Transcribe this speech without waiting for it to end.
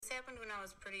happened when I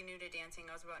was pretty new to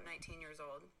dancing. I was about 19 years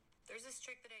old. There's this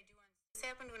trick that I do on... This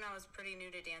happened when I was pretty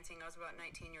new to dancing. I was about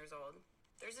 19 years old.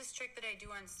 There's this trick that I do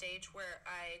on stage where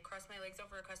I cross my legs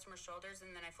over a customer's shoulders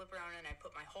and then I flip around and I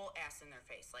put my whole ass in their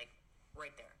face, like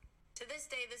right there. To this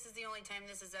day, this is the only time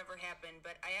this has ever happened,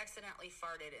 but I accidentally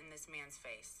farted in this man's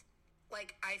face.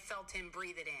 Like, I felt him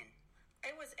breathe it in.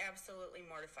 I was absolutely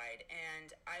mortified,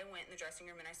 and I went in the dressing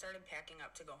room and I started packing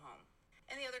up to go home.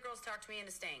 And the other girls talked me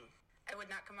into staying. I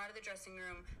would not come out of the dressing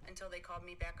room until they called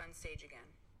me back on stage again.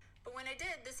 But when I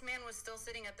did, this man was still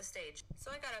sitting at the stage. So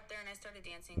I got up there and I started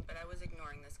dancing, but I was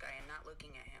ignoring this guy and not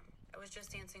looking at him. I was just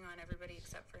dancing on everybody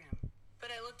except for him. But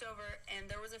I looked over and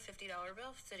there was a $50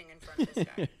 bill sitting in front of this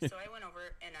guy. So I went over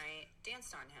and I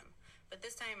danced on him. But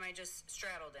this time I just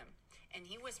straddled him. And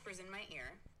he whispers in my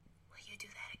ear, "Will you do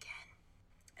that again?"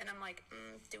 And I'm like,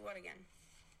 do what again?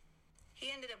 He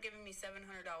ended up giving me $700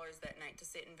 that night to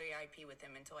sit in VIP with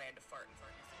him until I had to fart in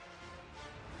front of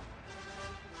him.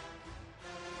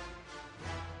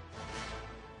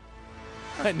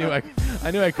 I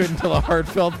knew I couldn't tell a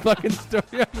heartfelt fucking story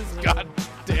on this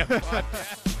goddamn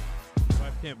podcast.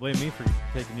 Wife can't blame me for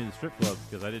taking you to the strip club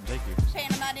because I didn't take you. Shane,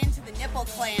 I'm not into the nipple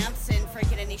clamps and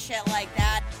freaking any shit like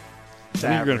that. I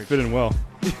think you're gonna fit in well,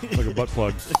 like a butt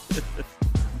plug.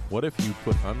 What if you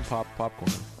put unpopped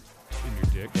popcorn In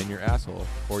your dick. in your asshole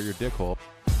or your dick hole?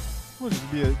 Well,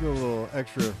 just be a little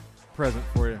extra present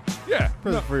for you. Yeah.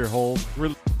 Present for your hole.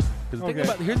 Because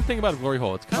Okay. here's the thing about a glory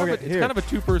hole. It's kind Okay, of it's here. kind of a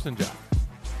two-person job.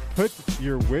 Put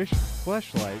your Wish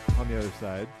fleshlight on the other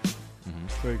side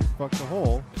so you can fuck the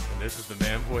hole. And this is the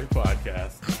Man Boy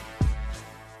Podcast.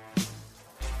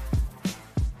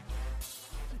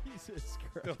 Jesus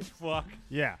The fuck?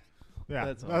 Yeah. Yeah.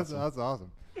 That's That's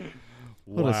awesome.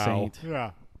 What a saint.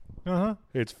 Yeah. Uh-huh.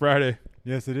 Hey, it's Friday.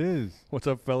 Yes, it is. What's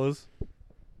up, fellas?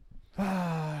 You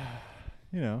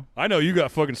know. I know you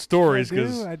got fucking stories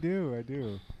because I do.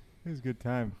 It was a good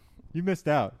time. You missed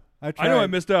out. I tried. I know I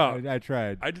missed out. I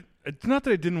tried. It's not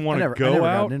that I didn't want to I never go got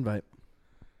out. an invite.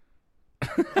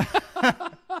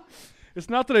 It's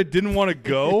not that I didn't want to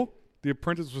go. The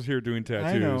apprentice was here doing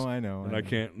tattoos. I know. And I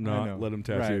can't not know. let him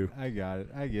tattoo. Right. I got it.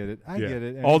 I get it. I Yeah. get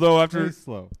it. And Although it's after- really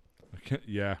slow.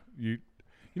 Yeah, you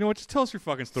know what? Just tell us your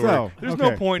fucking story. So, There's no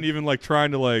okay. point in even like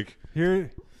trying to like Here.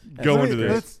 go let into me-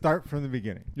 this. Let's start from the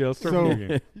beginning. Yeah, let's start So- from the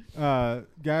beginning.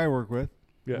 Guy I work with.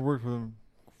 Yeah. I worked with him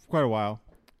for quite a while.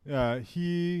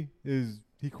 He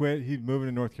quit. He's moving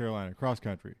to North Carolina, cross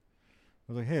country.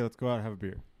 I was like, hey, let's go out and have a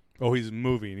beer. Oh, he's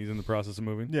moving. He's in the process of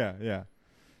moving. Yeah, yeah.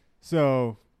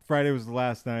 So Friday was the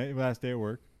last day at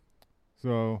work.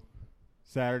 So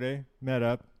Saturday, met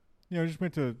up. Just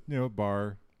went to a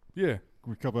bar Yeah,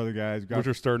 with a couple other guys. which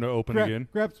are starting to open again.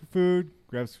 Grabbed some food,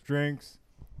 grabbed some drinks.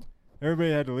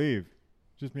 Everybody had to leave.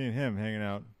 Just me and him hanging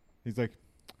out. He's like,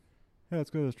 hey, let's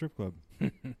go to the strip club.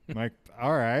 I'm like,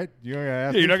 all right.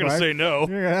 You're You're not gonna say no.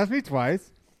 You're going to ask me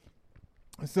twice.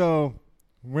 So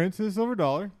went to the Silver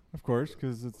Dollar, of course,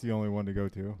 because it's the only one to go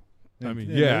to.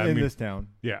 In this town.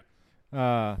 Yeah.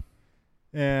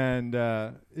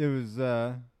 It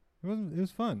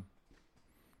was fun.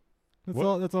 That's What?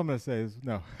 all. That's all I'm gonna say. Is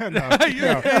no. no.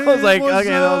 I was like, okay,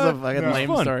 that was a fucking no. lame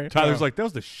Fun. story. Tyler's like, that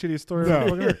was the shittiest story No. I've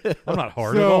ever heard. I'm not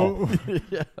hard at all. So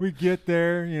we get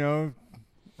there.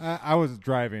 I was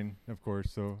driving, of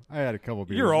course, so I had a couple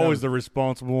beers. You're always the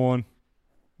responsible one.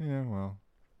 Yeah, well,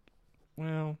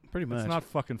 Well, Pretty much. it's not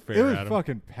fucking fair, it was Adam.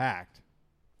 fucking packed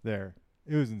there.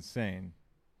 It was insane.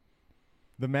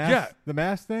 The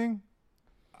mask thing.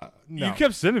 No. You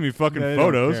kept sending me fucking They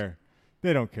photos. Don't care.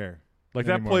 They don't care. Like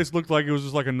that anymore. place looked like it was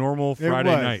just like a normal Friday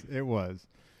night. It was.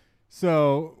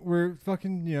 So we're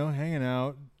fucking, hanging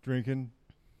out, drinking,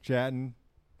 chatting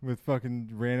with fucking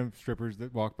random strippers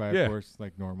that walk by, Yeah. of course,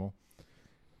 like normal.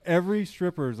 Every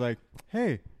stripper is like,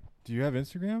 hey, do you have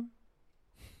Instagram?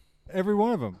 Every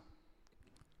one of them.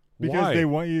 Because Why? they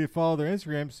want you to follow their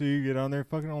Instagram so you get on their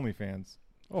fucking OnlyFans.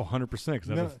 Oh, 100%. Because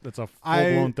No, that's a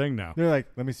full-blown thing now. They're like,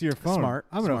 let me see your phone. Smart.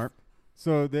 Smart.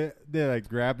 So they like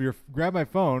grab my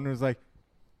phone and was like,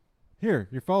 here,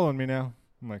 you're following me now.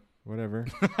 I'm like, whatever.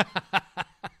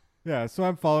 Yeah, so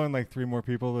I'm following like 3 more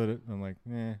people I'm like,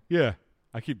 eh. Yeah.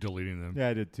 I keep deleting them. Yeah,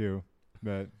 I did too.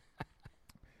 But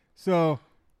so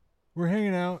we're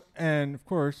hanging out and of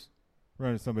course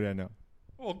running into somebody I know.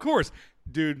 Well, of course.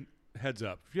 Dude, heads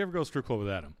up. If you ever go to strip club with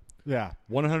Adam, Yeah.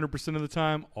 100% of the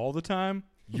time, all the time,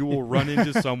 you will run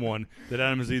into someone that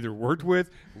Adam has either worked with,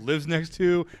 lives next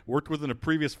to, worked with in a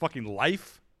previous fucking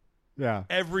life. Yeah.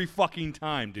 Every fucking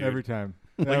time, dude. Every time.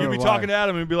 Like, you'd be talking to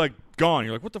Adam and he'd be like, gone.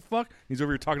 You're like, what the fuck? He's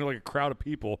over here talking to like a crowd of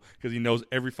people because he knows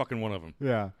every fucking one of them.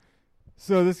 Yeah.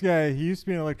 So this guy, he used to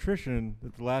be an electrician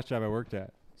at the last job I worked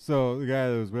at. So the guy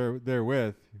that was there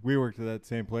with, we worked at that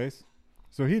same place,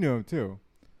 so he knew him too.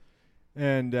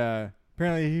 And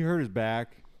apparently he hurt his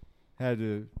back, had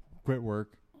to quit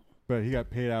work, but he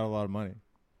got paid out a lot of money.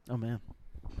 Oh man.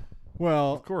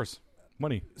 Well, Of course.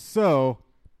 Money. so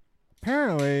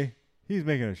apparently he's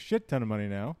making a shit ton of money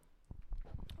now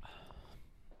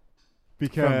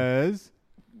because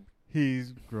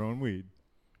he's growing weed,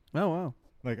 Oh wow.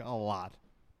 like a lot,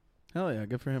 Hell yeah,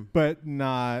 good for him. but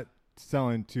not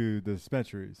selling to the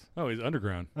dispensaries Oh, he's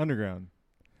underground. underground.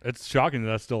 It's shocking that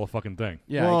that's still a fucking thing.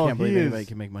 Yeah, Well, I can't believe he anybody is-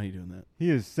 can make money doing that. He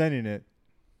is sending it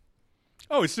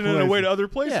Oh, he's sending it away to other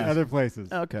places. Yeah. other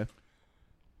places. Okay.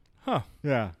 Huh.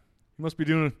 Yeah. He must be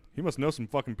doing. He must know some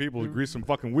fucking people to grease some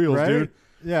fucking wheels, Right? dude.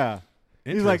 Yeah.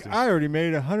 He's like, Interesting. I already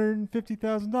made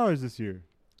 $150,000 this year.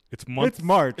 It's month. It's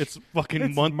March. It's fucking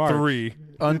It's month March. 3.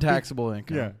 Untaxable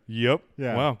income. Yeah. Yep.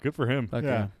 Yeah. Wow. Good for him. Okay.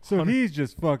 Yeah. So he's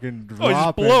just fucking Oh, he's just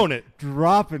dropping, blowing it.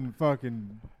 dropping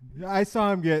fucking. I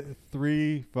saw him get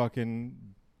 3 fucking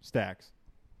stacks,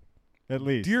 at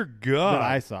least. Dear that God.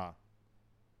 I saw.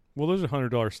 Well, those are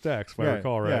 $100 stacks, if I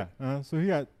recall right. Yeah. So he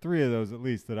got 3 of those at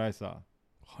least that I saw.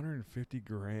 150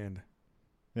 grand.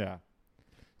 Yeah.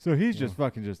 So he's just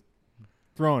fucking just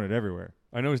throwing it everywhere.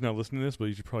 I know he's not listening to this, but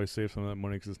you should probably save some of that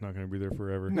money because it's not going to be there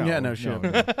forever. Yeah, no shit.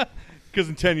 Because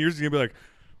in 10 years, he's going to be like,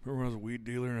 remember when I was a weed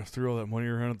dealer and I threw all that money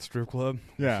around at the strip club?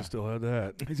 Yeah. I still had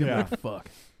that. He's gonna Yeah. be like, fuck.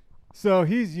 So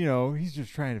he's, he's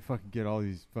just trying to fucking get all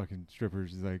these fucking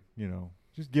strippers. He's like,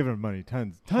 just giving them money,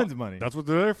 tons of money. That's what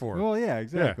they're there for. Well, yeah,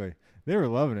 exactly. They were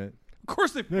loving it. Of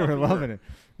course they They were fucking loving it.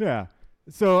 Yeah.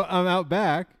 So I'm out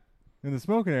back in the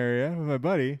smoking area with my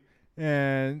buddy,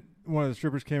 and one of the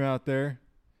strippers came out there.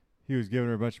 He was giving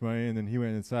her a bunch of money, and then he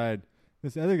went inside.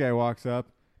 This other guy walks up,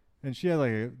 and she had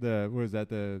like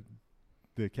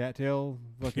the cattail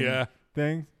fucking Yeah.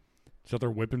 thing. Is that they're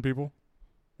whipping people?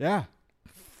 Yeah.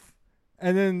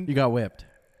 And then You got whipped.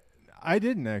 I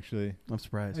didn't actually. I'm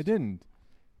surprised. I didn't.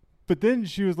 But then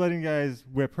she was letting guys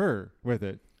whip her with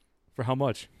it. For how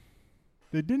much?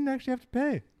 They didn't actually have to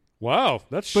pay. Wow.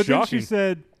 That's But then shocking. she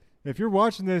said, if you're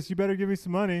watching this, you better give me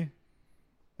some money.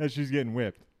 As she's getting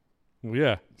whipped. Well,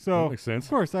 yeah. So, That makes sense. of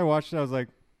course, I watched it. I was like,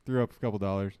 threw up a couple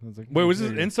dollars. I was like, Wait, was there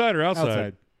this you go. inside or outside?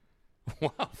 Outside.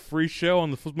 Wow. Free show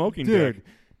on the smoking Dude, deck.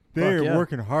 they're Fuck yeah.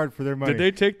 working hard for their money. Did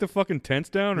they take the fucking tents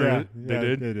down? Or Yeah, they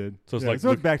did? They did. So it's Yeah, like so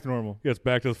it's look- back to normal. Yeah, it's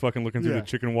back to the fucking looking through Yeah. the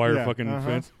chicken wire Yeah, fucking uh-huh.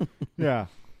 fence. Yeah.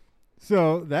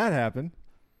 So that happened.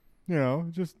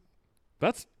 Just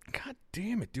That's, god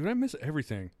damn it, dude. I miss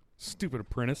everything. Stupid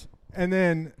apprentice. and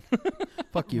then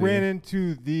Fuck you. ran Ian.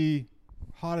 into the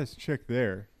hottest chick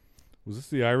there, Was this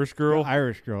the Irish girl? the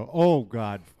Irish girl. Oh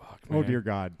God. Fuck, Oh man. dear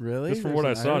God. Really? Just from There's what I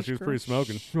an saw, Irish she was girl? pretty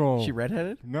smoking. So She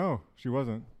redheaded? no, she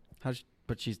wasn't.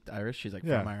 But she's Irish. She's like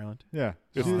Yeah. from Ireland. Yeah,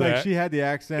 It's she, that- she had the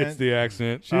accent. It's the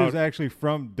accent. she was actually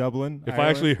from Dublin. if I Ireland.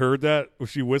 actually heard that, was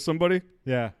she with somebody?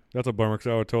 yeah. That's a bummer because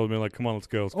I would have told me, like, come on, let's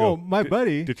go. Let's Oh, go. my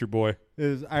buddy Get your boy.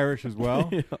 is Irish as well.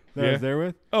 That I Yeah. was there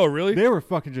with. Oh, really? They were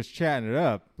fucking just chatting it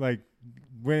up. Like,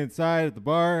 went inside at the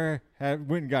bar, went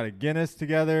and got a Guinness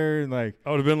together, and like,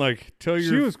 I would have been like, tell she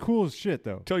your was cool as shit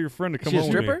though. tell your friend to come She a home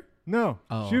with me. stripper? No,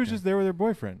 Oh, she was okay. just there with her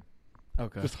boyfriend.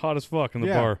 Okay. Just hot as fuck in the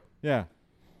yeah, bar. yeah.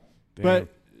 Damn. But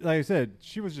like I said,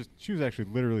 she was actually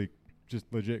literally just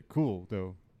legit cool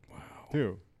though. Wow.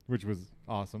 Too, which was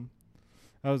awesome.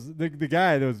 I was the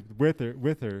guy that was with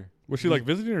her. was she like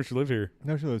visiting or she lived here?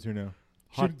 No, she lives here now.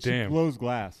 Hot she damn. blows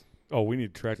glass. Oh, we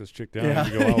need to track this chick down. yeah. I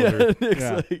need to go out with her. Nick's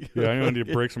Yeah. like- Yeah, I need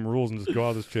to break some rules and just go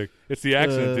out with this chick. It's the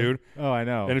accent, dude. Oh, I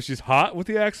know. And if she's hot with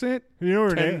the accent, you know what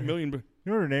her 10 name? million. You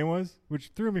know what her name was?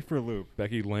 Which threw me for a loop.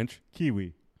 Becky Lynch.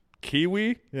 Kiwi.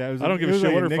 Kiwi? Yeah, it was I don't give a it was shit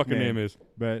like what a her fucking nickname, name is.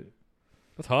 But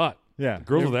That's hot. yeah,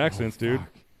 Girls It- with accents, dude. fuck.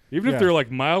 Even if Yeah. they're like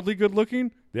mildly good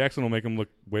looking, the accent will make them look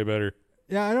way better.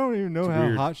 Yeah, I don't even know It's how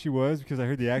weird. hot she was because I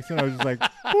heard the accent. I was just like,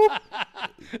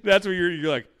 That's where you're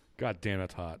like, God damn,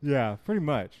 that's hot. yeah, pretty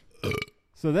much.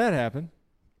 So that happened.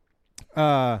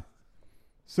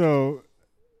 So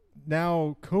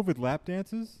now COVID lap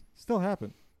dances still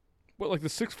happen. What, like the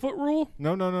 6 foot rule?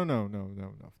 No.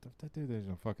 There's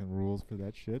no fucking rules for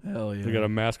that shit. Hell yeah. They got a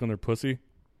mask on their pussy.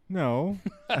 No.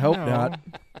 I hope No. not.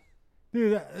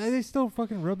 Dude, they still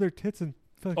fucking rub their tits in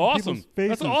fucking Awesome. people's faces.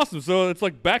 That's awesome. So it's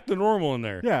like back to normal in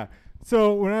there. Yeah.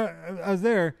 So when I was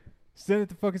there, sitting at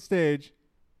the fucking stage,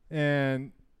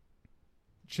 and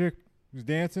chick was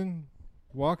dancing,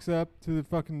 walks up to the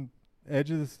fucking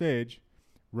edge of the stage,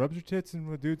 rubs her tits in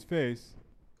the dude's face,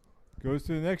 goes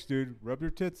to the next dude, rubs her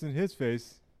tits in his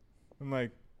face. I'm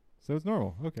like, so it's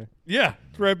normal. Okay. Yeah,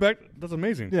 it's right back. That's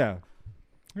amazing. Yeah.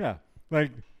 Yeah.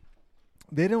 Like,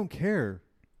 they don't care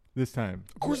this time.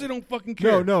 Of course they don't fucking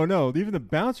care. No. Even the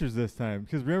bouncers this time.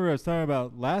 Because remember I was talking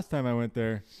about last time I went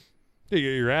there. Yeah, you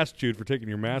get your ass chewed for taking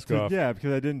your mask off. Yeah,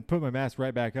 because I didn't put my mask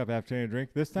right back up after taking a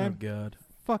drink. This time, God.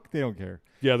 fuck, they don't care.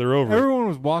 Yeah, they're over. Everyone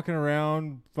was walking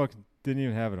around, fucking didn't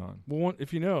even have it on. Well,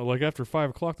 if you know, like after 5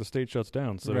 o'clock, the state shuts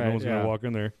down, so no Right, one's gonna walk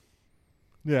in there.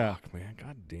 Yeah. Fuck, man,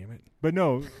 god damn it. But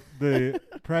no, the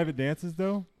private dances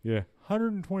though, Yeah.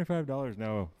 $125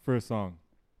 now for a song.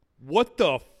 What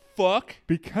the fuck?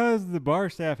 Because the bar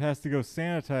staff has to go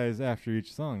sanitize after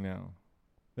each song now.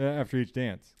 After each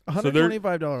dance.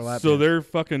 $125 lap. So dance. they're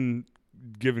fucking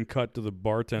giving cut to the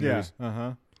bartenders. Yeah.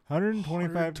 Uh-huh.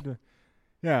 $125.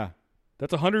 Yeah.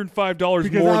 That's $105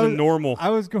 Because more I than was- normal. I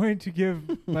was going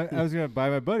to buy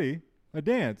my buddy a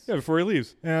dance. Yeah, before he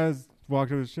leaves. And I was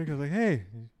walked over to this chick. I was like, "Hey,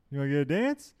 you want to get a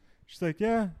dance?" She's like,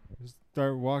 "Yeah." Just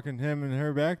start walking him and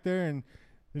her back there, and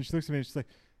then she looks at me and she's like,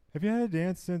 "Have you had a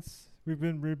dance since we've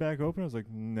been back open?" I was like,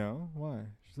 "No. Why?"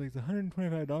 She's like, "It's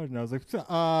 $125." And I was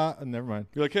like, never mind."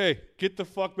 You're like, hey, get the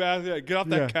fuck back there. Get off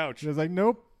Yeah. that couch. I was like,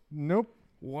 "Nope.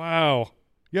 Wow.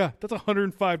 Yeah, that's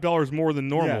 $105 more than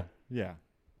normal. Yeah.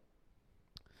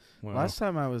 Wow. Last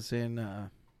time I was in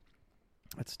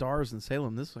at Stars in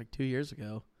Salem, this was like 2 years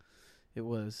ago. It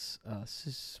was I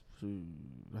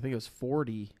think it was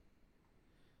 40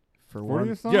 for 40 one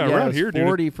a song? Yeah, it around was here, dude.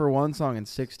 40 for one song and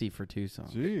 60 for two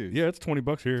songs. Jeez. Yeah, it's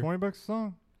 $20 here. $20 a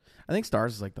song. I think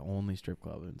Stars is like the only strip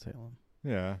club in Salem.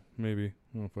 Yeah. Maybe.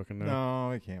 I don't fucking know.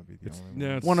 No, it can't be the It's- only yeah,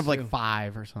 one. it's- One of like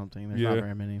 5 or something. There's not Yeah.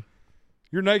 very many.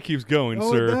 Your night keeps going, Oh,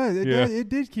 sir. it does. It yeah. does. It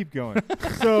did keep going.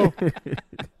 So,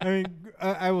 I mean,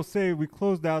 I will say we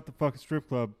closed out the fucking strip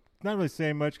club. Not really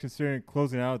saying much considering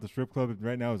closing out at the strip club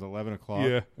right now is 11 o'clock.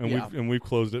 Yeah, and Yeah. we've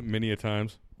closed it many a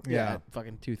times. Yeah. At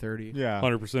fucking 2:30. Yeah.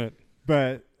 100%.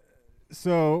 But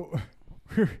so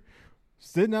we're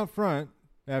sitting out front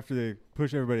after they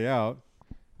push everybody out.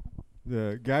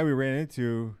 The guy we ran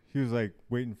into, he was like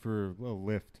waiting for a little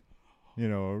lift, or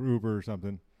Uber or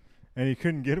something, and he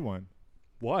couldn't get one.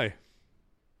 Why?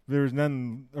 There was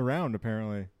none around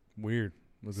apparently. Weird.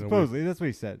 Was it Supposedly, that's what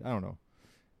he said. I don't know.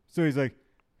 So he's like,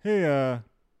 "Hey,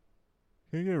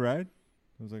 can you get a ride?"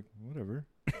 I was like, "Whatever."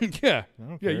 weird? Yeah. I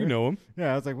don't Yeah, care. you know him.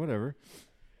 Yeah, I was like, "Whatever."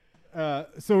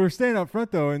 So we're staying up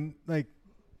front though, and like,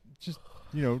 just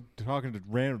talking to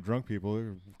random drunk people who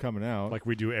are coming out Like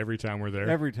we do every time we're there.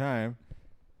 every time.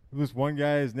 This one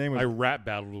guy, his name was I rap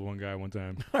battled with one guy one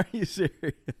time. Are you serious?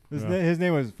 his, Yeah. his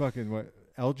name was fucking what?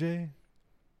 LJ.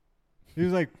 He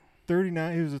was like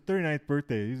 39. He was his 39th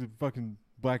birthday. He's a fucking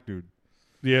black dude.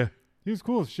 Yeah. He was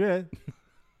cool as shit.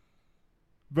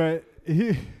 But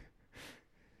he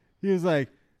was like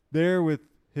there with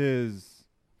his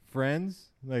friends.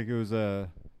 Like it was a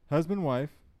husband,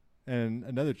 wife, and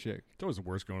another chick. It's always the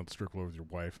worst going to the strip club with your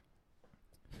wife.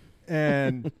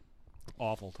 And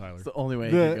Awful, Tyler. It's the only way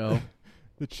The- you can go.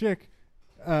 the chick,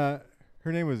 her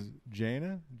name was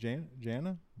Jana.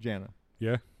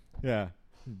 Yeah. Yeah.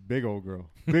 Big old girl.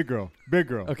 Big girl. Big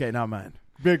girl. Okay, not mine.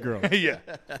 Big girl. yeah.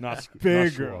 Not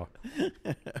Big not girl.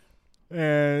 Shaw.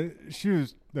 And she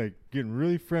was like getting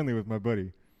really friendly with my buddy.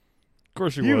 Of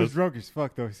course she He was. was drunk as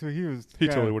fuck though, so he was. He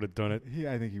kinda- totally would have done it.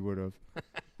 I think he would have.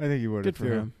 I think he would have Good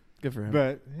for him. Good for him.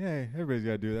 But hey, everybody's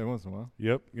got to do that once in a while.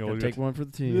 Yep. You know, Gotta take one for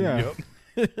the team. Yeah. Yep.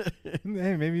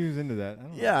 Hey, maybe he was into that. I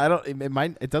don't know. Yeah, I don't. It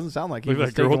might. It doesn't sound like he Look at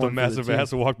was that girl with taking the one for massive team. ass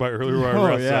that walked by earlier while we Oh,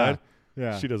 were yeah. outside.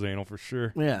 Yeah. She does anal for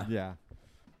sure. Yeah. Yeah.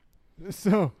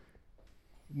 So,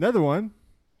 another one,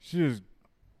 she was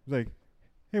like,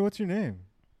 "Hey, what's your name?"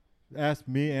 Asked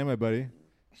me and my buddy.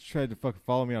 She tried to fucking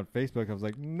follow me on Facebook. I was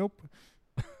like, "Nope."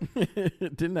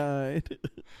 Denied.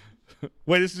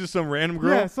 Wait, this is just some random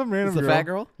girl? Yeah, some random It's the girl. fat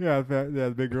girl. Yeah,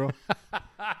 the big girl.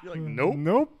 You're like, nope.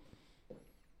 Nope.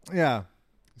 Yeah.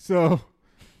 So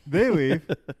they leave.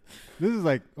 This is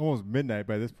like almost midnight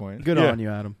by this point. Good Yeah. on you,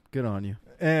 Adam. Good on you.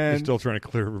 You're And still trying to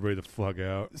clear everybody the fuck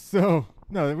out. so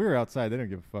no, we were outside. They didn't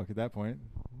give a fuck at that point.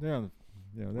 They're on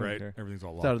the, they Right. don't care. Everything's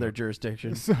all It's locked out of their up.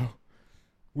 jurisdiction. So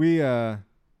we,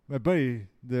 my buddy,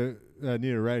 needed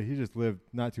a ride. He just lived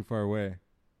not too far away,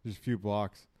 just a few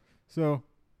blocks. So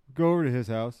go over to his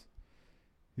house.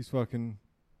 He's fucking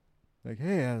like,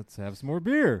 "Hey, let's have some more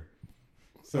beer."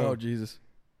 So Oh Jesus.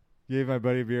 gave my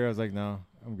buddy a beer. I was like, "No,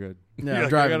 I'm good. Yeah, You're I'm like, I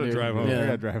driving. gotta dude. drive home. I Yeah.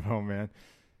 gotta drive home, man."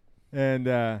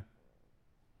 And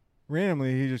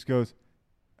randomly, he just goes,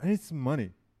 "I need some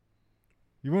money.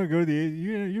 You want to go to the?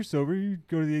 You're sober. You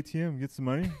go to the ATM and get some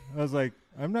money." I was like,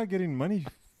 "I'm not getting money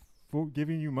for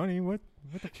giving you money. What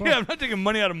the fuck?" Yeah, I'm not taking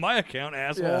money out of my account,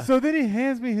 asshole. Yeah. So then he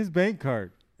hands me his bank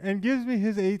card and gives me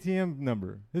his ATM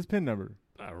number, his PIN number.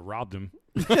 I robbed him.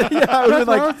 Yeah, I That's was what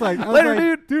like, I was like,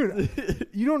 later, dude,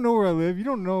 you don't know where I live. You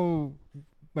don't know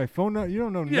my phone number. You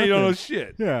don't know. Yeah, you don't know nothing.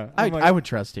 shit. Yeah, I'm like, I would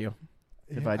trust you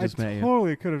if I just met you.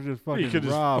 totally could have just fucking could've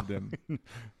just robbed him.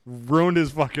 Ruined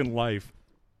his fucking life.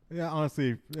 Yeah,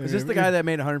 honestly. Is this the guy that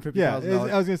made $150,000? Yeah,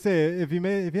 I was gonna say if he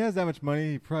has that much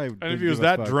money, he probably. And if didn't he was give a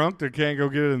that fuck. drunk that can't go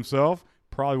get it himself,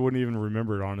 probably wouldn't even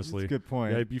remember it, honestly. That's a good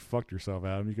point. Yeah, you fucked yourself,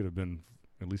 Adam. You could have been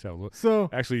at least have a look. So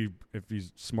Actually, if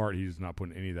he's smart, he's not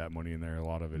putting any of that money in there. A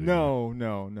lot of it. no.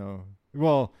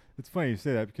 Well, it's funny you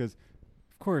say that because,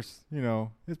 of course,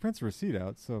 it prints a receipt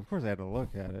out, so of course I had to look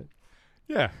at it.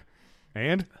 Yeah.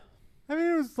 And I mean,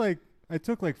 it was like I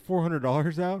took like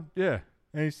 $400 out, yeah,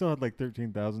 and he still had like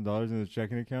 $13,000 in his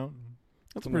checking account.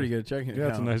 That's a pretty good checking yeah, account.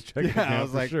 that's a nice checking Yeah, I account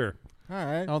was for like, sure. All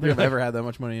right. I don't think I've ever had that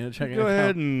much money in a checking Go account.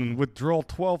 ahead and withdraw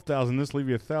 12,000. This leave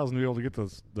you 1,000 to be able to get to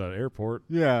the airport.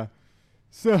 Yeah.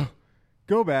 So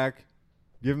go back,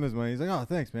 give him his money. He's like, oh,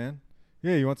 thanks, man.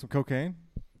 Yeah, you want some cocaine?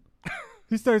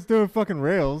 He starts doing fucking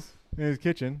rails in his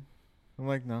kitchen. I'm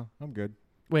like, no, I'm good.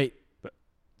 Wait.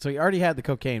 So he already had the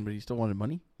cocaine, but he still wanted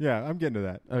money? Yeah, I'm getting to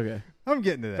that. Okay. I'm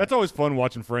getting to that. That's always fun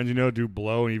watching friends, do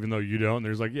blow, and even though you don't,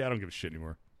 there's like, yeah, I don't give a shit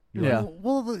anymore. You're Yeah. like,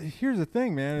 Well, here's the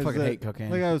thing, man. Is Fucking that, hate cocaine.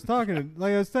 Like I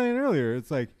was saying earlier,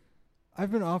 it's like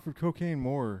I've been offered cocaine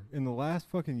more in the last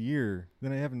fucking year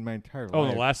than I have in my entire life. oh,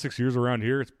 in the last 6 years around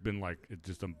here, it's been like it's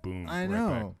just a boom. I right know.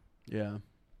 back. Yeah.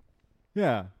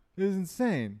 Yeah, it was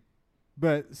insane.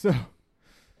 But so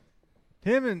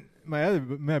him and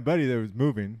my buddy that was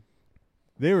moving,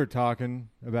 they were talking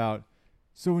about.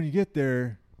 So when you get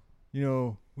there, we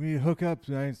need to hook up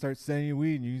and I can start sending you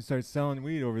weed, and you can start selling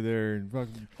weed over there and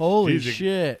fucking. Holy Jeez,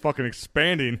 shit. Fucking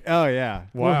expanding. Oh yeah.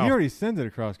 Well, Wow. he already sends it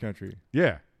across country,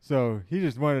 Yeah. so he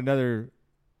just wanted another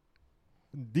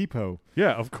depot.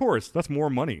 Yeah, of course. That's more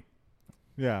money.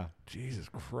 Yeah. Jesus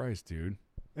Christ, dude.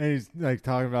 And he's like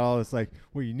talking about all this, like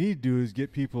what you need to do is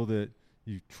get people that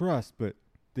you trust, but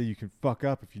that you can fuck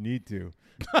up if you need to.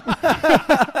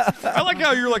 I like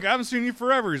how you're like, I haven't seen you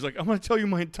forever. He's like, I'm going to tell you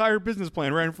my entire business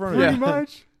plan right in front of Pretty you.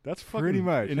 much. That's fucking Pretty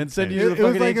much. insane. And send you It, to the it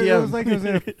was fucking like ATM. it was like it was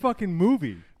in a fucking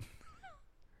movie. It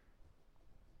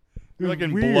You're was like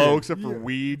in weird. blow except for Yeah,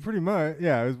 weed. Pretty much.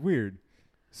 Yeah, it was weird.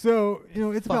 So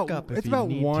it's Fuck about up if it's you about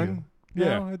need 1. Yeah.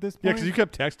 Now, at this point. Yeah, because you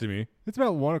kept texting me. It's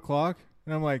about 1:00,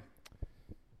 and I'm like,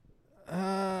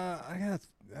 I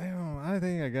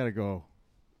think I gotta go.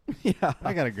 Yeah.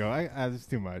 I gotta go. This is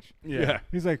too much. Yeah.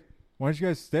 He's like, why don't you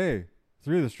guys stay?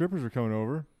 3 of the strippers are coming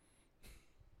over.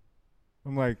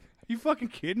 I'm like, You fucking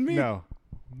kidding me? no.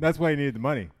 That's why he needed the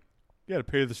money You got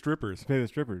to pay the strippers. to pay the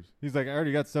strippers. He's like, I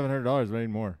already got $700, but I need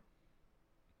more.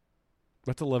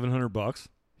 That's $1,100.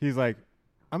 He's like,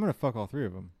 I'm gonna fuck all 3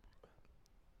 of them.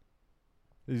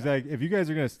 He's like, if you guys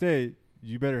are gonna stay,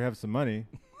 you better have some money.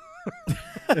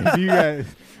 If you guys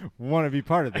want to be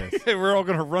part of this. We're all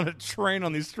going to run a train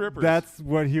on these strippers. That's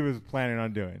what he was planning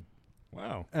on doing.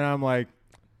 wow. And I'm like,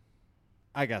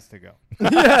 I got to go.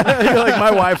 Yeah. You're like,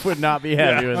 my wife would not be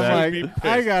happy with I'm that. like, Be pissed.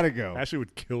 I gotta go. Ashley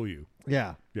would kill you.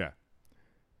 Yeah. Yeah.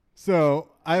 So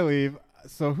I leave.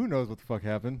 So who knows what the fuck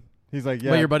happened? He's like,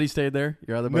 yeah. But your buddy stayed there?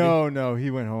 Your other buddy? No, he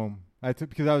went home.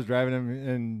 Because I was driving him,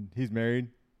 and he's married.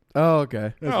 Oh,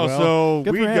 okay. as Oh, well. so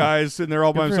Good for weed him. guys sitting there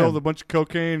all by Good for himself him. with a bunch of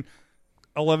cocaine,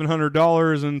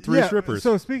 $1,100 and 3 Yeah, strippers.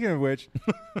 So speaking of which,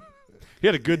 He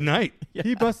had a good night.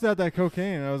 he busted out that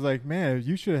cocaine, and I was like, man,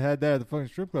 you should have had that at the fucking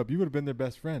strip club. You would have been their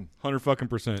best friend.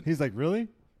 100%. He's like, really?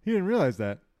 He didn't realize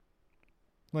that.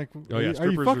 Like, Oh yeah, are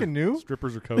you fucking new?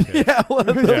 Strippers are cocaine. Yeah, what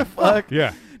the Yeah. fuck?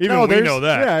 Yeah, even No, we there's- know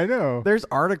that. Yeah, I know. There's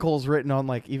articles written on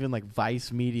like even like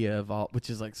Vice Media of all, which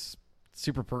is like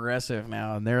super progressive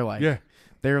now, and they're like,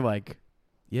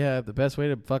 yeah, the best way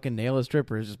to fucking nail a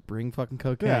stripper is just bring fucking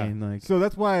cocaine. Like, So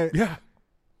that's why Yeah.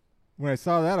 when I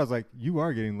saw that, I was like, you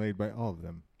are getting laid by all of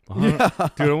them. Dude,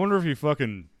 I wonder if he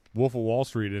fucking Wolf of Wall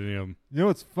Street any of them. You know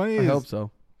what's funny I is hope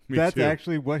so. Me that's too.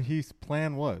 actually what his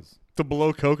plan was. To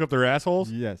blow coke up their assholes.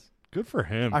 Yes. Good for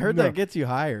him. I heard No. that gets you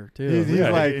higher too. He's yeah,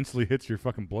 like- it instantly hits your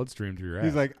fucking bloodstream to your ass.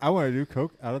 He's like, I want to do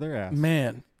coke out of their ass.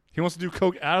 Man, he wants to do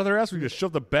coke out of their ass. Or you just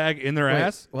shove the bag in their Wait,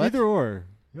 ass. what? Either or.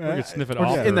 Or you could sniff it or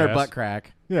off just in their ass. butt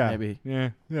crack. Yeah. maybe. Yeah,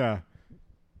 Yeah.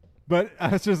 But I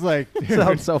was just like, dude,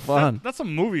 Sounds so fun. that's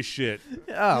some movie shit.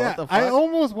 Yeah, yeah, what the fuck? I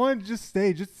almost wanted to just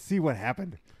stay just to see what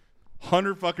happened.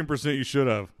 100% you should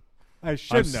have. I I'm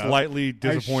shouldn't have. slightly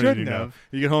disappointed. shouldn't You know, have.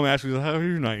 you get home, Ashley's like, "How was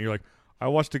your night?" And you're like, "I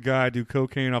watched a guy do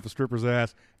cocaine off a stripper's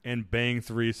ass and bang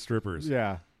 3 strippers."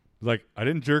 Yeah. Like, I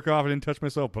didn't jerk off, I didn't touch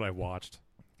myself, but I watched.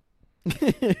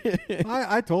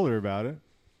 I told her about it.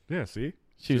 Yeah, see?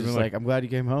 She was She's just been like, I'm glad you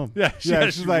came home. Yeah, Yeah,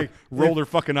 she she's like, rolled her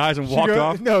fucking eyes and She walked go-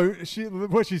 off. No,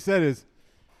 what she said is,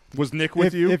 Was Nick with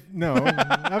if, you? If, no,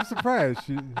 I'm surprised.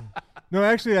 No,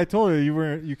 actually, I told her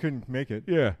you couldn't make it.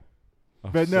 Yeah.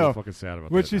 I'm But so no, fucking sad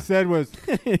about what that she now. said was,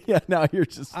 Yeah, now you're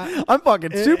just. I'm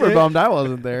fucking super bummed I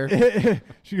wasn't there.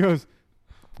 she goes,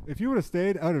 if you would have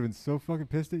stayed, I would have been so fucking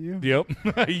pissed at you. Yep.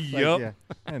 Like, Yep. yeah,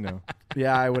 I know.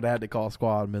 Yeah, I would have had to call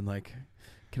squad and been like,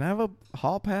 "Can I have a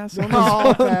hall pass?" on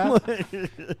Hall this?"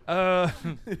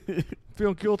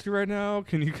 Feel guilty right now.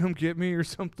 Can you come get me or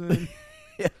something?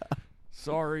 Yeah.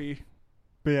 Sorry.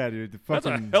 But yeah, dude, the That's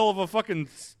fucking a hell of a fucking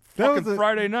That was fucking a-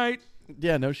 Friday night.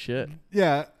 Yeah, no shit.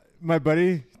 yeah. My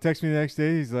buddy texted me the next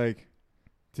day. He's like,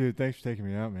 "Dude, thanks for taking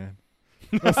me out, man."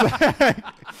 I was like,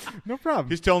 no problem.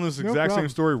 He's telling this No exact problem. same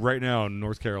story right now in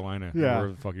North Carolina. Yeah.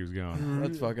 Wherever the fuck he was going.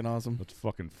 That's fucking awesome. That's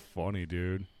fucking funny,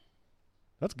 dude.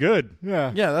 That's good.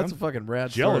 Yeah. Yeah, that's I'm a fucking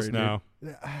rad Jealous story,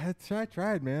 dude. now. I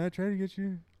tried, man. I tried to get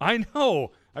you. I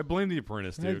know. I blame the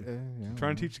apprentice, dude. Yeah,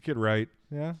 Trying to teach the kid right.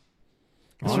 Yeah.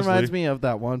 This Honestly. reminds me of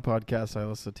that one podcast I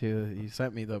listened to. You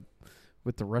sent me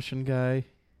with the Russian guy.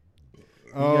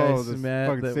 Oh, guys the met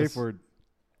fucking that safe was- word.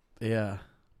 Yeah.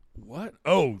 What?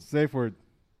 Oh, Safe word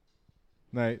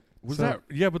night. was So- that?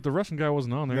 Yeah, but the Russian guy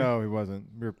wasn't on there. No, he wasn't.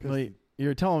 We were pissed. Well, you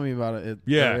were telling me about it.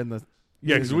 Yeah. In the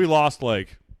Yeah, because we lost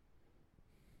like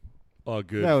a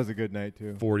good That was a good night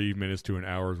too. 40 minutes to an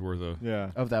hour's worth of.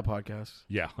 Yeah. of that podcast.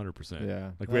 Yeah, 100%.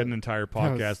 Yeah. Like we had an entire that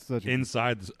was podcast such a-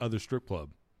 inside this other strip club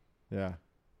Yeah.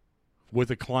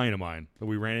 with a client of mine that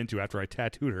we ran into after I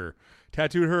tattooed her.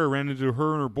 Tattooed her, ran into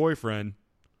her and her boyfriend,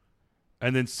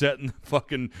 and then sat in the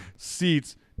fucking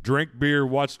seats, drank beer,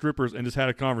 watched strippers, and just had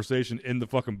a conversation in the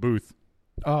fucking booth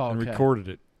Oh, and okay. recorded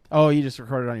it. Oh, you just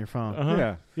recorded on your phone. Uh-huh.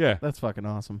 Yeah. Yeah. That's fucking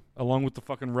awesome. Along with the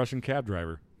fucking Russian cab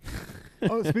driver.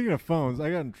 Oh, speaking of phones, I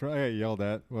got yelled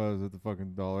at while I was at the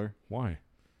fucking dollar Why?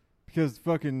 because the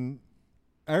fucking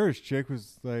Irish chick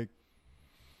was like,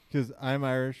 because I'm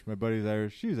Irish, my buddy's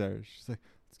Irish, she's Irish. She's like,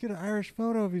 let's get an Irish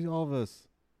photo of all of us.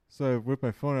 So I whipped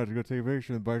my phone out to go take a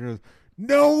picture, and the bartender goes,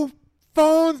 no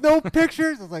phones, no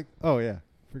pictures. I was like, oh yeah,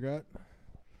 forgot.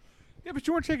 Yeah, but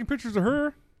you weren't taking pictures of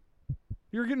her.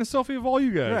 You were getting a selfie of all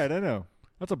you guys. Right, I know.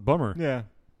 That's a bummer. Yeah.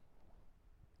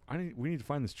 We need to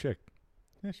find this chick.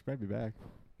 Yeah, she might be back.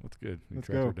 That's good. We Let's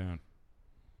track go. her down.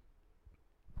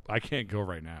 I can't go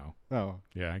right now. Oh,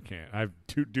 Yeah, I can't.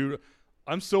 Dude,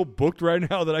 I'm so booked right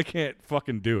now that I can't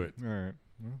fucking do it. all right.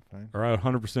 Well, fine. Or I would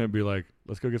 100% be like,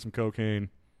 let's go get some cocaine,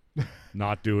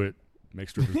 not do it, make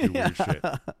strippers do weird shit.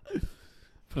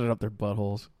 Put it up their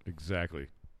buttholes. Exactly.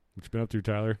 What you been up to,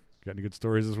 Tyler? Got any good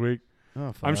stories this week?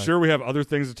 Oh, I'm fuck. sure we have other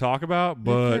things to talk about, I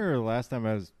but can't remember the last time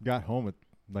I got home at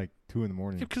like 2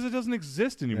 a.m. because it doesn't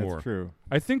exist anymore. That's true.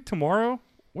 I think tomorrow.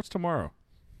 What's tomorrow?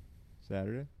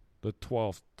 Saturday. The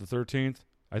 12th, the 13th.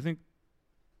 I think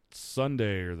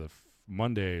Sunday or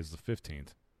Monday is the 15th.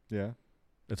 Yeah.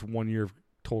 It's 1 year of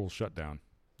total shutdown.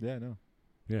 Yeah, I know.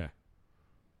 Yeah,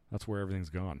 that's where everything's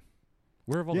gone.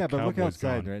 Where have all Yeah, the but look cowboys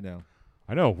outside gone? right now.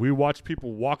 I know. We watched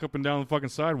people walk up and down the fucking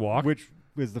sidewalk. Which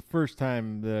was the first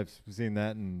time that I've seen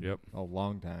that in Yep. a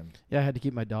long time. Yeah, I had to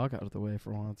keep my dog out of the way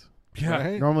for once. Yeah.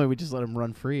 Right? Normally, we just let him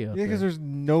run free out Yeah, because there. there's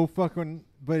no fucking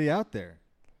buddy out there.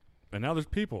 And now there's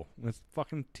people. And it's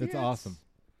fucking tits. It's awesome.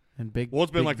 And big. Well,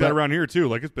 it's been big like that butt- around here too.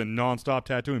 Like it's been nonstop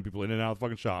tattooing people in and out of the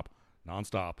fucking shop,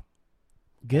 nonstop.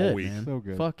 Good, all week. man. So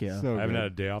good. Fuck yeah. So I haven't good.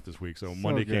 had a day off this week, so So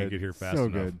Monday can't good. get here fast so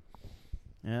enough. good.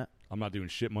 Yeah. I'm not doing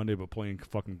shit Monday, but playing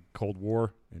fucking Cold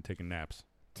War and taking naps.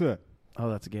 Tuh. Oh,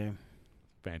 that's a game.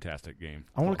 Fantastic game.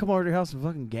 I want to come over to your house and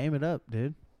fucking game it up,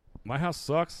 dude. My house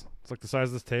sucks. It's like the size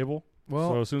of this table. Well,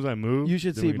 so as soon as I move, you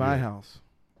should then we see can my do it. house.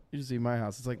 You should see my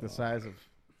house. It's like the size of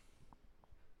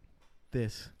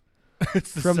this.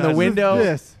 It's From the size of window,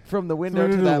 This. from the window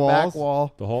window to to the that back walls?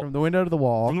 wall, The whole from the window to the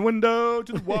wall. from the window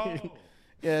to the wall.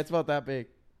 Yeah, it's about that big.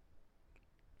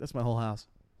 That's my whole house.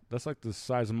 That's like the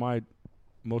size of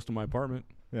most of my apartment.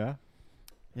 Yeah.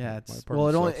 Yeah, My it's apartment well,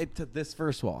 it only sucks. it to this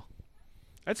first wall.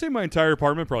 I'd say my entire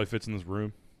apartment probably fits in this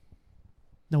room.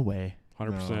 No way.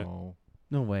 100%. No.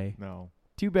 No way. No.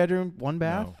 2-bedroom, 1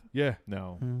 bath. Yeah.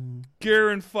 No. Mm.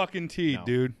 Guaranteed, No.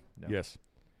 dude. No. Yes.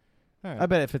 All I right.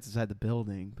 bet it fits inside the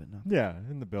building, but no. Yeah,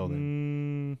 in the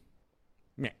building.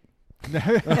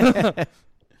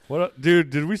 What up,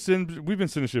 dude? We've been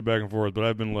sending shit back and forth, but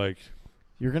I've been like,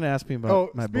 You're gonna ask me about Oh,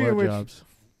 my speaking of which- blowjobs.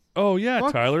 oh yeah,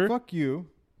 fuck, Tyler. Fuck you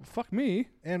Fuck me.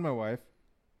 and my wife.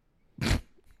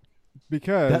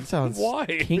 Because That sounds Why?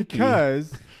 kinky.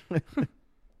 because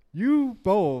you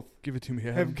both Give it to me,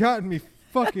 have gotten me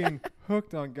fucking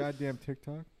hooked on goddamn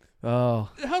TikTok. Oh,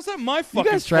 How's that my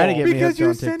fucking guys try to fault? get me Because hooked you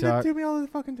on send TikTok. it to me all the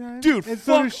fucking time. Dude, and fuck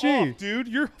so does she. off, dude.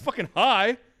 You're fucking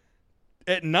high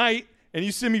at night, and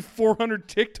you send me 400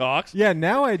 TikToks. Yeah,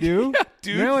 now I do. Yeah,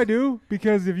 dude. Now I do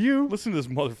because of you. Listen to this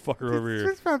motherfucker over here.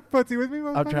 Just fuck pussy with me,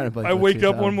 I'm trying to motherfucker. play. I wake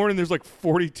up Footsie one morning, there's like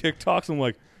 40 TikToks. I'm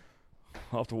like,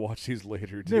 I'll have to watch these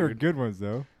later, dude. They were good ones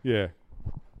though. Yeah.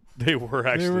 They were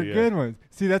actually. They were yeah. good ones.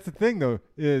 See, that's the thing though,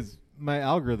 is my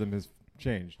algorithm has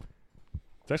changed.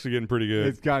 It's actually getting pretty good.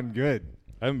 It's gotten good.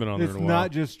 I haven't been on there It's in a while.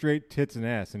 not just straight tits and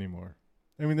ass anymore.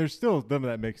 I mean, there's still some of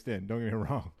that mixed in. Don't get me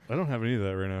wrong. I don't have any of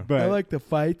that right now. But I like the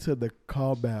fights and the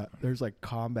combat. There's like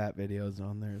combat videos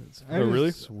on there. That's I Oh,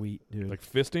 really? sweet, dude. Like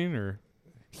fisting or?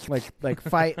 like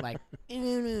fight like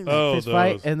Oh, fist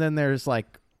fight, those. and then there's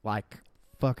like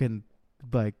fucking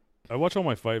like I watch all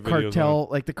my fight videos. cartel,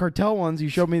 like the cartel ones. You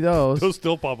showed me those. Those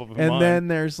still pop up in and mine. then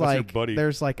there's That's your like buddy.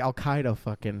 there's like Al Qaeda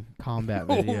fucking combat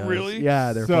Oh, videos. really?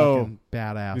 Yeah, they're So, fucking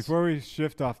badass. before we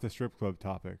shift off the strip club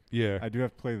topic, Yeah. I do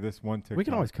have to play this one TikTok. we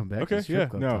can always come back Okay, to the strip yeah.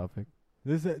 club No. topic.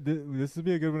 This would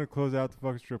be a good one to close out the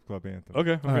fucking strip club anthem.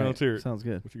 Okay. All right, Let's hear it. sounds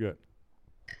good. What you got?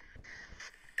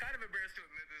 Kind of embarrassed to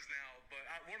admit this now, but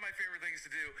one of my favorite things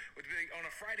to do would be on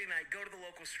a Friday night, go to the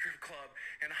local strip club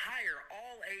and hire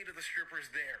all 8 of the strippers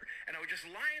there. And I would just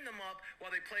line them up while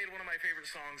they played one of my favorite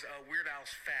songs, Weird Al's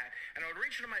Fat. And I would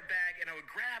reach into my bag and I would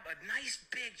grab a nice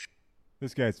big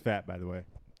This guy's fat, by the way.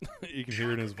 You can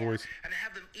hear it in his chocolate voice. bar and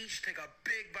have them each take a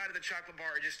big bite of the chocolate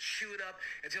bar and just chew it up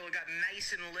until it got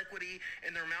nice and liquidy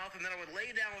in their mouth. And then I would lay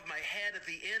down with my head at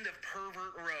the end of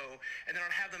pervert row, and then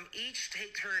I'd have them each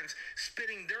take turns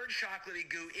spitting their chocolatey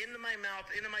goo into my mouth,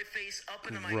 into my face, up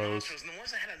into my Gross. nostrils. And then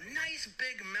once I had a nice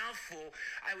big mouthful,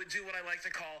 I would do what I like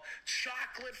to call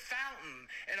chocolate fountain,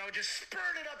 and I would just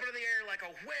spurt it up into the air like a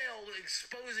whale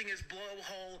exposing his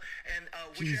blowhole. And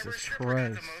whichever Jesus stripper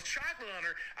got the Christ. most chocolate on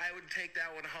her, I would take that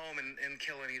one home and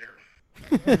kill and eat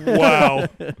her. Wow.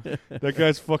 That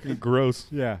guy's fucking gross.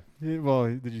 Yeah.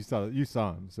 Did you saw you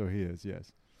saw him? So he is.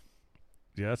 Yes.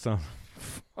 Yeah, that sounds.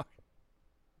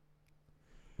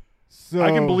 So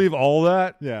I can believe all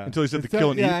that. Yeah. Until he said the It's that-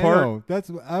 kill and yeah, eat part. I know.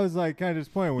 I was like kind of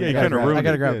disappointed when Yeah, you you guys kinda got- ruined I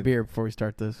gotta it. grab a did. beer before we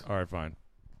start this. All right, fine.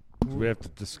 We have to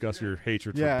discuss your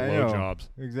hatred Yeah, for I know. blowjobs.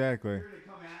 Exactly.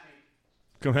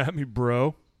 Come at me,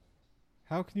 bro.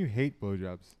 How can you hate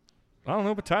blowjobs? I don't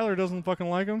know, but Tyler doesn't fucking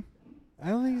like them. I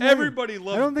don't think he's had Everybody a,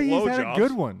 loves I don't think he's had a blowjobs.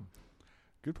 good one.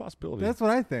 Good possibility. That's what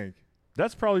I think.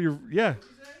 That's probably your. Yeah.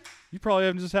 You probably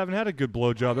haven't had a good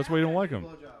blowjob. That's why you don't like them.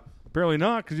 Apparently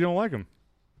not, because you don't like them.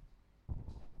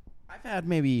 I've had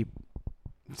maybe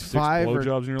 6 5 or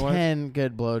blowjobs in your life. 10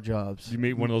 good blowjobs. You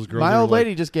meet one of those girls. My that old like,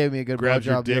 lady just gave me a good grabs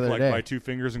your blowjob the dick other like day. by 2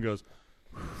 fingers and goes.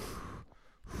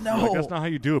 No, Like, that's not how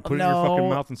you do it. Put it in your fucking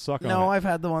mouth and suck No, on it. I've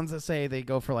had the ones that say they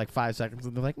go for like 5 seconds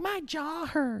and they're like, my jaw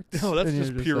hurts. No, that's And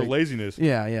just you're pure like- laziness.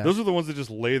 Yeah, yeah. Those are the ones that just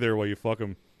lay there while you fuck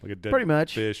them like a dead Pretty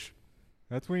much. fish.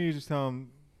 That's when you just tell him,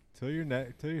 tilt your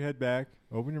head back,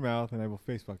 open your mouth, and I will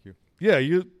face fuck you. Yeah,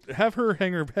 you have her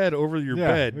hang her head over your Yeah,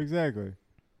 bed, exactly.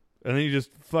 and then you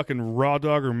just fucking raw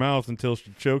dog her mouth until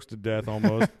she chokes to death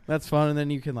almost. That's fun, and then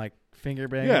you can like finger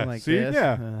bang Yeah, them like see? this.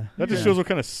 Yeah. That just shows what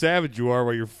kind of savage you are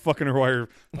while you're fucking her while you're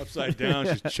upside down.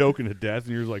 She's choking to death,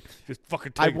 and you're like, just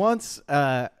fucking I take it. once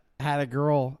had a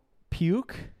girl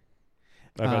puke.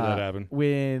 I've had that happen.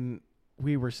 When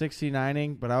we were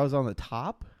 69ing, but I was on the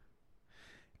top.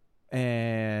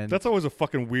 And That's always a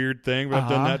fucking weird thing, but I've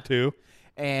done Uh-huh. that too.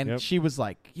 And Yep. she was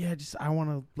like, "Yeah, just I want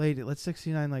to lay it. Let's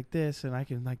 69 like this, and I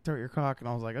can like throw your cock." And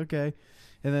I was like, "Okay."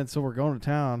 And then so we're going to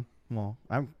town. Well,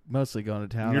 I'm mostly going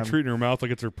to town. And you're I'm- treating her mouth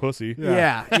like it's her pussy.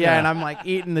 yeah, and I'm like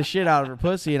eating the shit out of her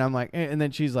pussy, and I'm like, and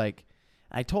then she's like,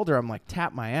 I told her I'm like,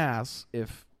 tap my ass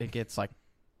if it gets like,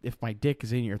 if my dick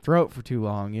is in your throat for too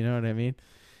long, you know what I mean?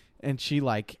 And she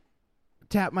like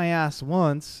tapped my ass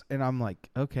once, and I'm like,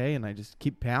 okay, and I just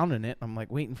keep pounding it. I'm like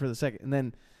waiting for the second, and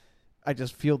then I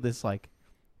just feel this like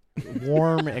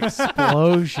warm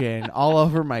explosion all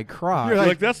over my crotch. You're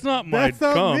like, that's not my That's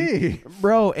not cum. me.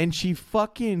 Bro, and she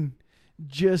fucking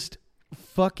just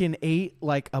fucking ate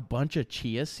like a bunch of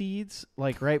chia seeds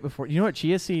like right before. You know what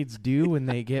chia seeds do when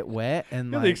they get wet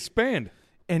and Yeah, like they expand.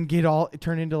 and get all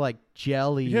turn into like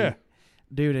jelly. Yeah.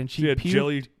 Dude, and she She had puked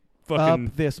jelly fucking.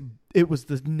 up this. It was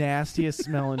the nastiest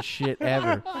smelling shit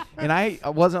ever. And I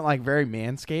wasn't like very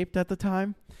manscaped at the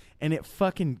time, and it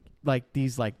fucking like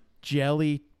these like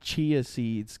jelly chia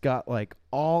seeds got like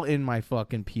all in my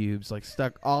fucking pubes, like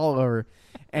stuck all over,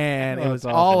 and it Oh, was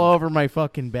that's all awesome. over my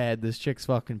fucking bed. This chick's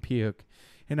fucking puke,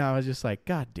 and I was just like,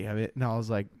 God damn it! And I was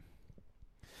like,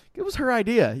 it was her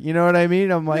idea. You know what I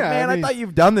mean? I'm like, Yeah, I man, I mean- thought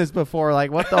you've done this before.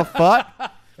 Like, what the fuck?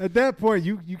 At that point,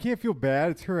 you can't feel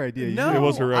bad. It's her idea. You No, It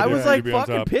was her I idea was for you to like be on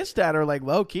fucking top. pissed at her, like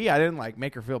low key. I didn't like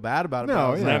make her feel bad about it. but No, I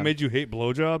was yeah. like, That made you hate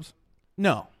blowjobs?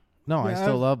 no, I Yeah,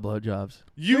 still I- love blowjobs.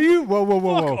 You whoa, Fuck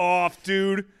whoa. off,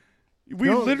 dude. We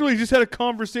Don't- literally just had a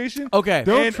conversation. Okay,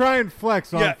 Don't And- try and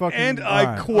flex on Yeah, fucking. and I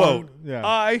Alright. quote, Yeah.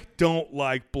 I don't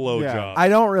like blowjobs. Yeah. I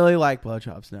don't really like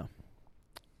blowjobs. No,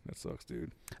 That sucks,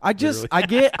 dude. I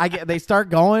get. They start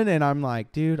going, and I'm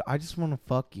like, dude, I just want to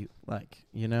fuck you, like,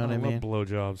 you know what I mean?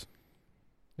 Blowjobs.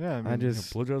 Yeah, I mean,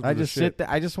 blowjobs. I just sit there.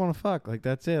 I just want to fuck. Like,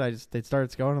 that's it. It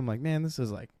starts going. I'm like, man, this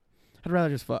is like, I'd rather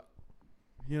just fuck.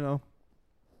 You know.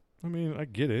 I mean, I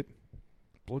get it.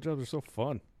 Blowjobs are so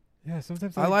fun. Yeah,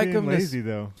 sometimes I I like being them lazy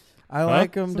though. I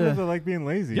like them Sometimes I to. like being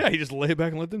lazy. Yeah, you just lay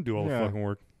back and let them do all the fucking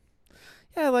work.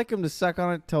 Yeah, I like them to suck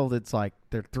on it till it's like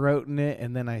they're throating it,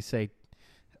 and then I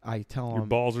tell them Your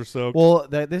balls are soaked. Well,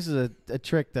 this is a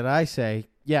trick that I say.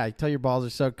 Yeah, I tell your balls are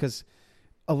soaked because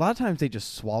a lot of times they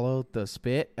just swallow the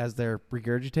spit as they're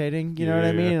regurgitating. You know what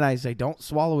I mean? And I say, don't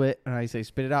swallow it, and I say,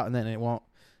 spit it out, and then it won't.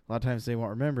 A lot of times they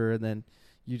won't remember, and then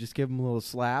you just give them a little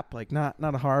slap, like not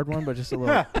a hard one, but just a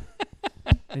little.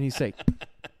 And you say,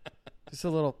 just a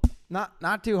little,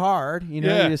 not too hard. You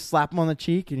know, you just slap them on the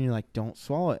cheek, and you're like, don't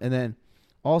swallow it. And then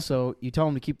also you tell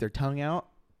them to keep their tongue out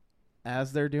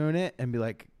as they're doing it, and be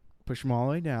like, push them all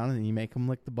the way down, and then you make them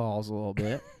lick the balls a little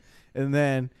bit, and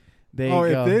then they. Oh,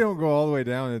 if they don't go all the way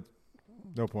down, it's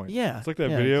no point. Yeah, it's like that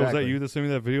video. Exactly. Was that you that sent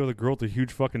me that video of the girl with the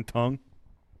huge fucking tongue?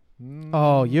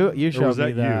 Oh, you showed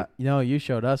me that. No, you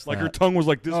showed us like that. her tongue was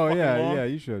like this. Oh fucking long. Yeah,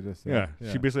 you showed us that.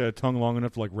 Yeah, she basically had a tongue long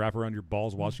enough to like wrap around your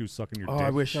balls while she was sucking your dick. I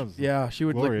wish. Yeah, she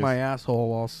would lick my asshole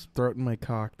while throating my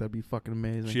cock. That'd be fucking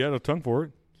amazing. She had a tongue for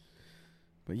it.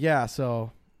 But yeah,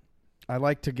 so I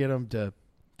like to get them to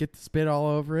get the spit all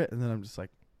over it, and then I'm just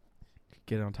like,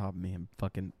 get on top of me and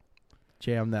fucking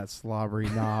jam that slobbery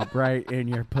knob right in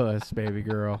your puss, baby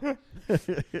girl.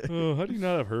 Oh, how do you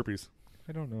not have herpes?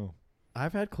 I don't know.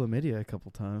 I've had chlamydia a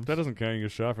couple times. That doesn't count. You get a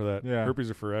shot for that. Yeah.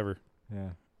 Herpes are forever.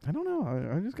 Yeah. I don't know.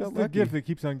 I just got It's lucky. the gift that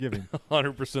keeps on giving.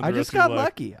 100%. I just got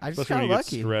lucky. I just got when you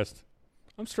lucky. Get stressed.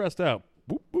 I'm stressed out.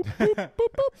 Boop, boop, boop, boop,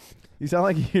 boop. You sound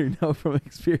like you know from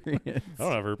experience. I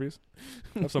don't have herpes.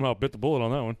 I somehow bit the bullet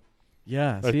on that one.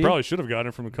 Yeah. I probably should have gotten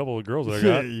it from a couple of girls that I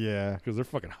got. Yeah. Because they're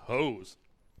fucking hoes.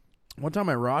 One time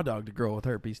I raw dogged a girl with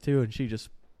herpes too, and she just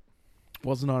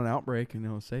wasn't on an outbreak, and it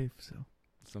was safe. So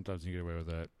sometimes you get away with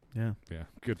that. Yeah. Yeah.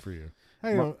 Good for you.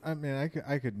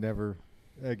 I could never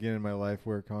again in my life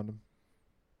wear a condom.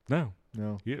 No.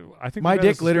 I think my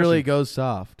dick literally goes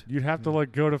soft. You'd have to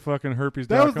like go to fucking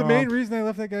herpes.com. That was the main reason I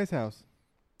left that guy's house.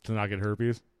 To not get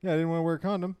herpes. Yeah, I didn't want to wear a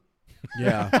condom.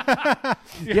 Yeah.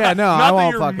 Yeah. No, not I won't.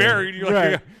 That you're fucking married. You're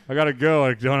right. like, I gotta go.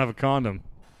 I don't have a condom.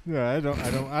 Yeah, I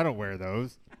don't wear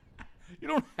those. You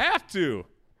don't have to.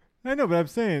 I know, but I'm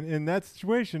saying in that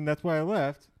situation, that's why I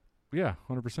left. Yeah,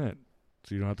 100%.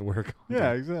 So you don't have to wear a condom.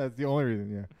 Yeah, exactly. That's the only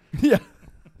reason. Yeah.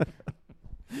 Yeah.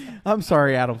 I'm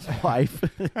sorry, Adam's wife.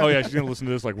 Oh yeah, she's gonna listen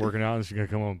to this like working out, and she's gonna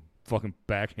come home and fucking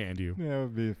backhand you. Yeah, it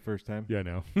would be the first time. Yeah, I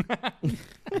know.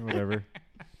 Whatever.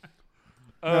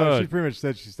 No, she pretty much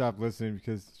said she stopped listening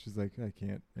because she's like, I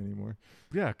can't anymore.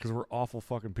 Yeah, because we're awful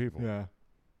fucking people. Yeah.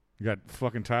 You got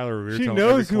fucking Tyler over here. She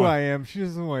knows who I am. She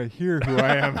doesn't want to hear who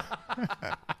I am.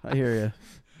 I hear you.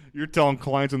 You're telling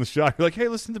clients in the shop, you're like, hey,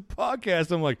 listen to the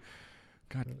podcast. I'm like,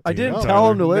 God damn, I didn't Tyler.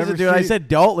 tell him to listen to it. I said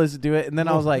don't listen to it, and then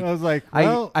I was like,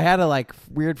 well, I had a like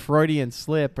weird Freudian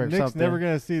slip or Nick's something. never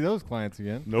gonna see those clients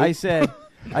again. Nope. I said,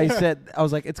 I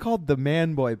was like, it's called the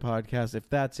Man Boy Podcast. If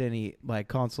that's any like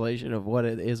consolation of what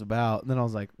it is about. And then I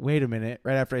was like, wait a minute.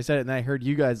 Right after I said it, and then I heard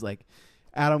you guys like,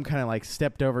 Adam kind of like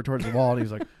stepped over towards the wall, and he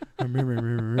was like,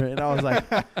 and I was like,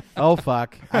 oh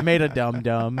fuck, I made a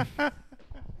dum. I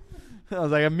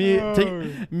was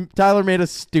like, Tyler made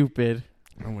us stupid.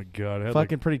 Oh my God. I had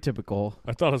Fucking pretty typical.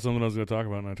 I thought of something I was going to talk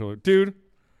about, and I told her, dude,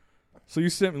 so you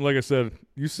sent me, like I said,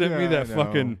 you sent me that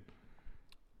fucking,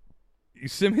 you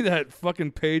sent me that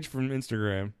fucking page from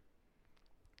Instagram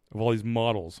of all these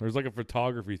models. There's like a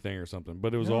photography thing or something,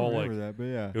 but it was all like, that, but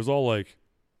yeah. It was all like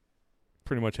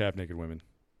pretty much half naked women.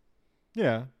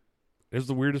 Yeah. It was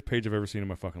the weirdest page I've ever seen in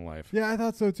my fucking life. Yeah, I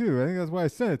thought so too. I think that's why I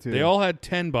sent it to you. They all had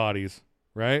 10 bodies,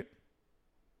 right?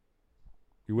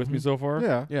 You with me so far?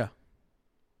 Yeah. Yeah.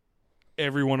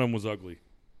 Every one of them was ugly.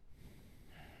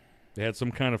 They had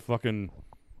some kind of fucking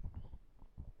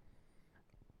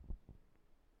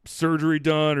surgery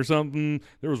done or something.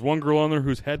 There was one girl on there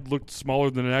whose head looked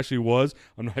smaller than it actually was.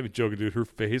 I'm not even joking, dude. Her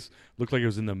face looked like it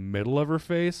was in the middle of her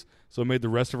face, so it made the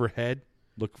rest of her head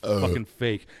look fucking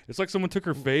fake. It's like someone took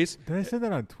her face. Did I say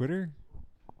that on Twitter?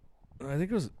 I think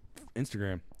it was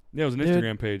Instagram. Yeah, it was an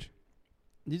Instagram page.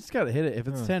 You just gotta hit it. If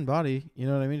it's 10 body, you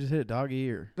know what I mean? Just hit it doggy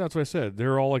or. That's what I said.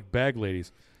 They're all like bag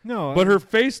ladies. No. But her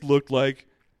face looked like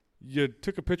you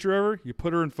took a picture of her, you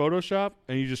put her in Photoshop,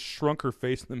 and you just shrunk her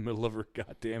face in the middle of her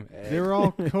goddamn head. They were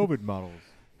all COVID models.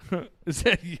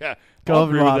 Yeah, I'll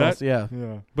agree COVID with models, that. yeah.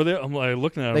 Yeah. But I'm like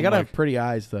looking at them. They gotta like, have pretty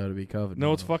eyes though to be COVID.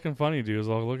 no, it's models. fucking funny, dude. I was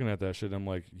all looking at that shit. I'm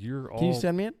like, you're all. Can you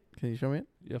send me it? Can you show me it?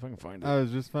 Yeah, if I can find it. I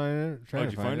was just trying did to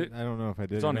you find find it. it? I don't know if I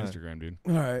did. It's or on not. Instagram, dude.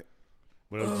 All right.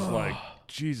 But I was just like,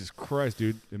 Jesus Christ,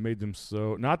 dude. It made them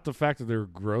so. Not the fact that they were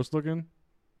gross looking.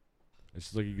 It's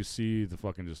just like you could see the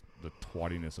fucking just the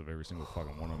twattiness of every single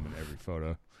fucking one of them in every photo.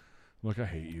 I'm like, I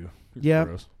hate you. You're Yeah.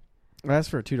 gross. I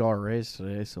asked for a $2 raise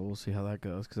today, so we'll see how that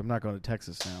goes. Because I'm not going to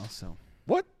Texas now. So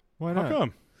What? Why How not?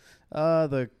 come?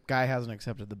 the guy hasn't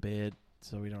accepted the bid,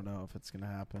 so we don't know if it's gonna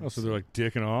happen. Oh, so they're like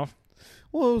dicking off.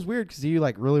 well, it was weird because he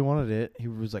like really wanted it. He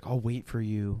was like, "I'll wait for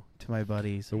you," to my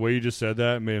buddies. The way you just said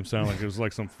that made him sound like it was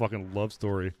like some fucking love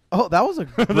story. Oh, that was a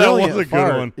was brilliant a good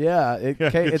fart. one. Yeah, Yeah, it's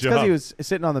good because job. he was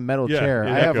sitting on the metal Yeah, chair. it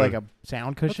I have echoed. like a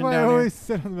sound That's cushion why I down here. always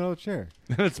sit on the metal chair.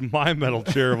 It's my metal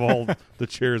chair of all the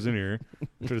chairs in here.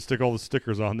 Try to stick all the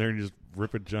stickers on there and you just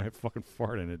rip a giant fucking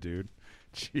fart in it, dude.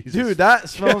 Jesus. Dude, that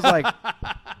smells like.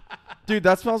 Dude,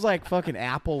 that smells like fucking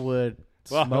applewood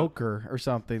Well, smoker or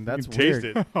something. That's you can weird.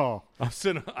 taste it. Oh, I'm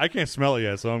sitting. I can't smell it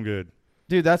yet, so I'm good.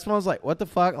 Dude, that smells like what the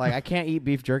fuck? Like I can't eat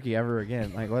beef jerky ever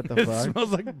again. Like what the It fuck?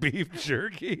 smells like beef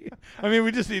jerky. I mean,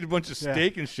 we just ate a bunch of Yeah.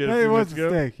 steak and shit. no, a it few was minutes ago.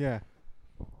 steak. Yeah.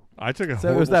 I took a. So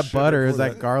it was horrible that shit butter. It was before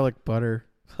that garlic butter.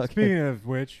 Fucking- Speaking of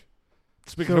which,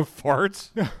 Speaking So- of farts,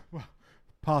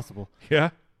 possible yeah.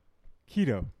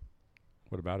 keto.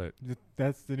 What about it?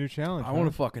 That's the new challenge. I want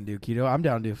to fucking do keto. I'm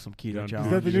down to do some keto Down to- Is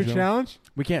challenge. that the new Keto? challenge?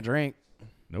 We can't drink.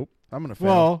 Nope. I'm gonna fail.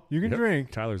 Well, you can Yep.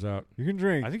 drink. Tyler's out. You can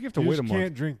drink. I think you have to you wait just a month.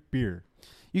 can't drink beer.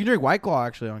 you can drink White Claw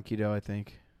actually on keto, I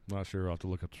think, Not sure. I'll have to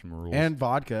look up some rules. and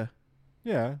vodka.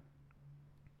 Yeah.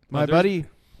 My there's-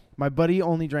 buddy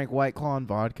only drank White Claw and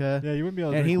vodka, Yeah, you wouldn't be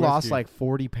able to and drink he lost whiskey. like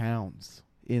 40 pounds.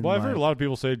 In well, I've like, heard a lot of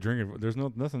people say drinking. There's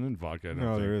nothing in vodka. I don't No,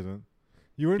 think. there isn't.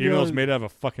 You wouldn't Even be though able it's to, made out of a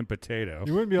fucking potato.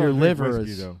 you wouldn't be Your able to drink liver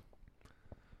whiskey is- though.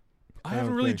 I haven't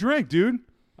don't really think. drank, dude.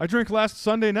 I drank last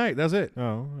Sunday night. That's it. Oh,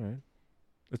 all right.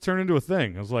 It turned into a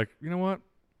thing. I was like, you know what?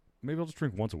 Maybe I'll just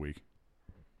drink once a week.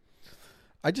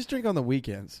 I just drink on the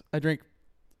weekends. I drink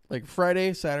like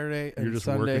Friday, Saturday, and You're just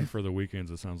Sunday. working for the weekends.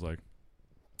 It sounds like.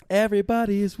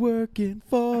 Everybody's working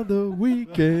for the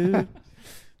weekend.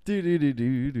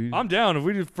 Do. I'm down. If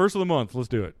we do first of the month, let's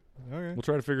do it. Okay. We'll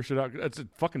try to figure shit out. It's a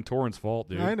fucking Torrance fault,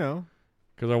 dude. I know.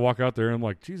 Because I walk out there and I'm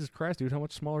like, Jesus Christ, dude, how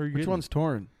much smaller are you Which getting? one's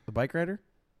torn? The bike rider?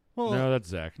 Well, No, that's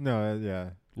Zach. no, yeah,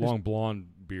 Long blonde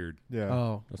beard. yeah.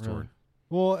 Oh, That's really? torn.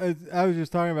 Well, I was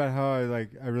just talking about how I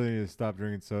really need to stop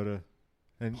drinking soda,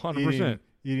 and 100%.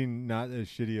 eating not as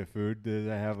shitty a food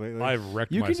that I have lately. I've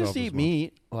wrecked You can myself just this eat month.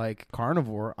 meat, like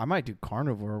carnivore. I might do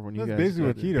carnivore when you That's guys. basically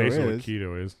what do it. keto Basically is. what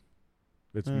keto is.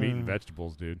 It's meat and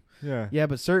vegetables, dude. Yeah. Yeah,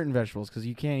 but certain vegetables, because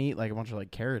you can't eat like a bunch of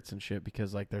like carrots and shit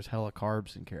because like there's hella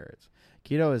carbs in carrots.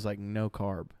 Keto is like no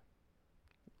carb.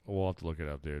 We'll have to look it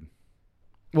up, dude.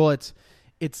 Well, it's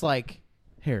like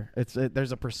here.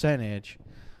 There's a percentage.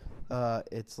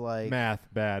 It's like Math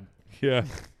bad. Yeah.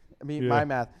 I mean,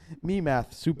 Yeah. me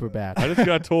math super bad. I just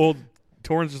got told,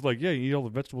 Torrance just like, yeah, you eat all the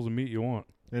vegetables and meat you want.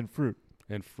 And fruit.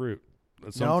 And fruit.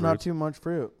 Some No, not fruits. too much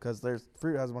fruit because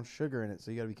fruit has a bunch of sugar in it, so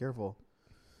you got to be careful.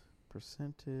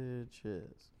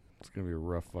 Percentages. It's going to be a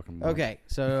rough fucking month. Okay,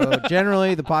 so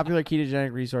generally, the popular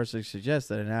ketogenic resources suggest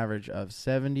that an average of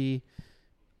 70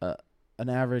 to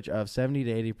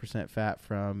 80% fat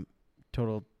from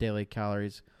total daily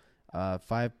calories,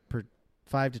 5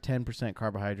 to 10%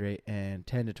 carbohydrate, and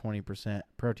 10 to 20%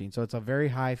 protein. So it's a very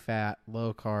high fat,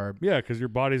 low carb. Yeah, because your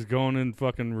body's going in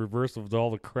fucking reverse of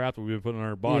all the crap that we've been putting in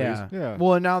our bodies. Yeah. Yeah.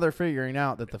 Well, and now they're figuring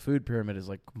out that the food pyramid is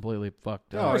like completely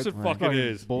fucked up. Of course it Right. fucking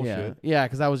is. Bullshit. Yeah,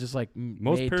 because that was just like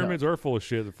Most made pyramids are full of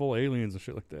shit. They're full of aliens and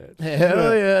shit like that.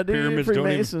 Hell yeah, dude! Pyramids don't even-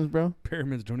 Freemasons, bro.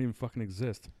 Pyramids don't even fucking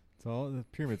exist. It's all the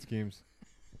pyramid schemes.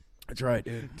 That's right,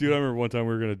 dude. Dude, I remember one time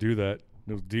we were going to do that.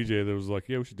 There was a DJ that was like,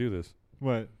 yeah, we should do this.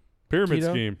 What? Pyramid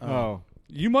Keto? scheme. Oh.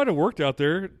 You might have worked out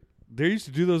there. They used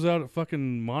to do those out at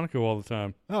fucking Monaco all the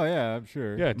time. Oh yeah, I'm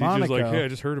sure. Yeah, DJ's like, Monaco. hey, I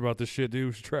just heard about this shit, dude.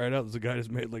 We should try it out. There's a guy that's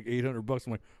made like $800.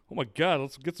 I'm like, oh my God,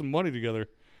 let's get some money together.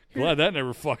 Glad that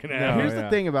never fucking happened. Here's yeah. the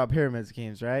thing about pyramid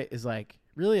schemes, right? Is like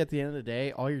really at the end of the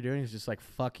day, all you're doing is just like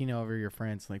fucking over your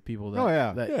friends, like people that Oh,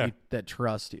 yeah. Yeah. that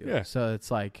trust you. Yeah. So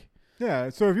it's like Yeah.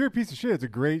 So if you're a piece of shit, it's a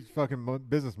great fucking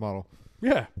business model.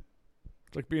 Yeah.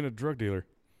 It's like being a drug dealer.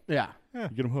 yeah. You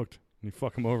get them hooked and you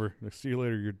fuck them over. Like, see you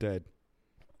later, you're dead.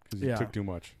 Because you Yeah. took too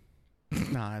much.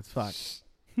 Nah, it's fucked.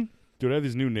 Dude, I have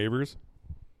these new neighbors.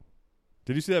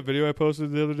 Did you see that video I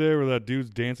posted the other day where that dude's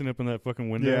dancing up in that fucking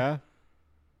window? Yeah.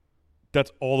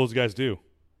 That's all those guys do.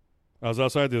 I was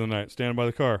outside the other night, standing by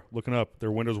the car, looking up.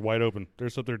 Their window's wide open. They're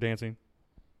just up there dancing.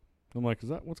 I'm like, is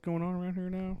that what's going on around here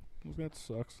now? That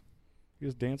sucks. You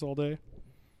just dance all day.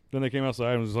 Then they came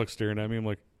outside and was like staring at me. I'm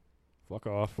like, fuck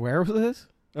off. Where was this?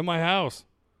 At my house.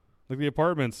 Like the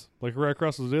apartments. Like right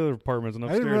across the other apartments and I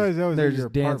upstairs. didn't realize that was They're in your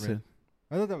just dancing. apartment.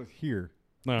 I thought that was here.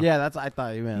 No. Yeah, that's I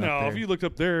thought you meant. No, up if you looked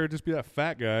up there, it'd just be that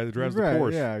fat guy that drives Right, the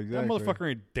Porsche. yeah, That exactly. motherfucker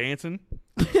ain't dancing.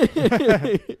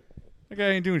 That guy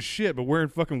ain't doing shit, but wearing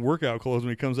fucking workout clothes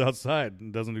when he comes outside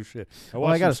and doesn't do shit. I Well,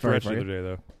 I watched got him a story stretch for the you. other day,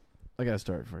 though. I got a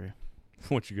story for you.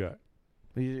 What you got?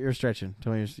 You're stretching.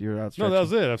 Tell me you're out No, stretching. that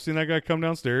was it. I've seen that guy come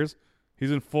downstairs.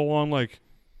 He's in full on like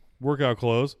workout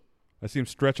clothes. I see him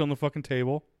stretch on the fucking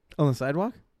table. On the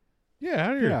sidewalk? Yeah,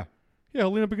 out of here. Yeah. Yeah,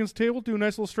 he'll lean up against the table, do a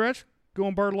nice little stretch, go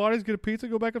on Bartolotti's, get a pizza,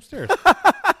 go back upstairs.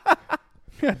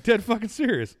 Yeah, dead fucking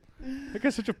serious. That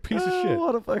guy's such a piece of shit.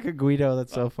 What a fucking Guido.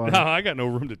 That's so funny. No, I got no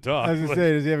room to talk. I was gonna Like,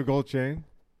 say, does he have a gold chain?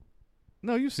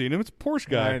 no, you've seen him. It's a Porsche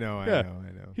guy. I know. Yeah. I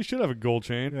know. He should have a gold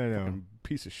chain. I know. Fucking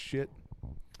piece of shit.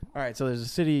 All right, so there's a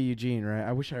city of Eugene, right?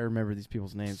 I wish I remember these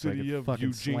people's names so I City could of fucking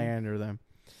Eugene. slander them.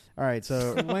 All right,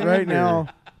 so Slander. right now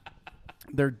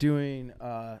they're doing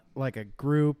like a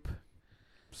group.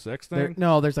 Sex There- thing?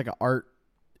 no, there's like an art.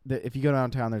 If you go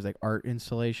downtown, there's like art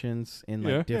installations in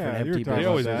like Yeah. different Yeah, you were empty talking They about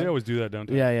always, that. they always do that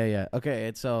downtown. Yeah. Okay,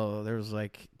 and so there was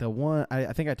like the one.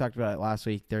 I think I talked about it last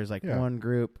week. There's like Yeah. one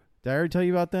group. Did I already tell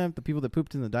you about them? The people that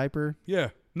pooped in the diaper. Yeah.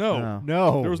 No. No.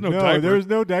 No, There was no diaper. There was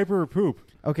no diaper or poop.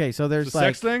 Okay, so It's there's a like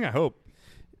sex thing? I hope.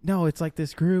 no, it's like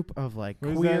this group of like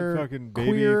What is queer, that fucking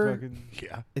baby? queer, Fucking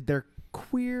Yeah. they're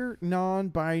queer,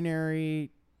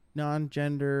 non-binary,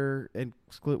 non-gender,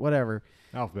 whatever.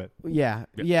 alphabet. Yeah,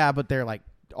 Yeah. yeah, but they're like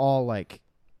all like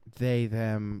they,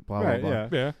 them, blah Right, blah blah, yeah.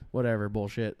 Yeah. whatever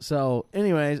bullshit. So,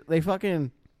 anyways, they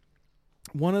fucking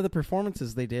one of the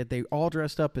performances they did, they all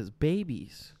dressed up as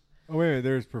babies. Oh wait a minute,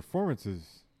 there's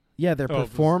performances. Yeah, they're Oh, this is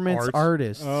performance arts?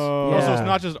 artists. Oh. yeah. Also, it's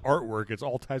not just artwork. It's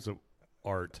all types of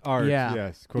art. Art. Yeah.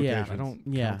 Yes. Yeah. Quotations. I don't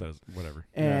Yeah. count that as whatever.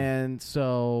 And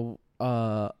so,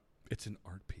 It's an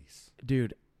art piece.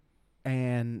 dude,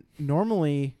 and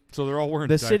normally So they're all wearing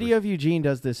the diapers. city of Eugene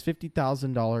does this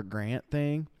 $50,000 grant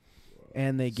thing,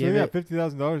 and they So give they got it.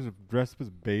 $50,000 to dress up as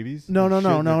babies. No, and no, shit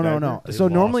no, in no, their no, diaper? no. They So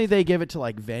lost. normally they give it to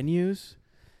like venues,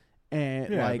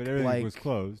 and Yeah, like but everything was like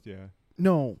closed. Yeah.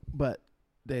 no, but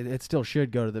it still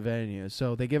should go to the venues.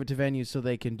 So they give it to venues so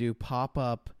they can do pop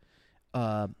up.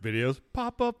 videos.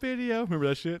 Pop-up video. Remember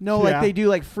that shit? No, like Yeah. they do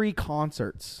like free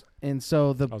concerts, and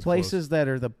so the That was places that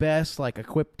are the best, like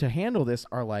equipped to handle this,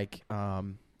 are like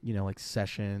like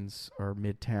Sessions or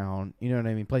Midtown. You know what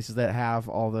I mean? Places that have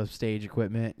all the stage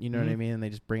equipment. You know what I Mhm. mean? And they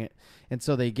just bring it, and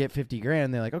so they get $50,000.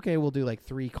 And they're like, okay, we'll do like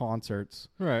 3 concerts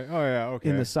Right. Oh yeah. Okay.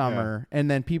 in the Yeah. summer, and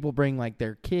then people bring like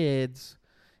their kids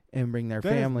and bring their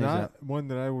That is families not up. one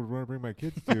that I would want to bring my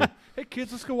kids to. Hey,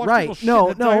 kids, let's go watch Right? people shit No,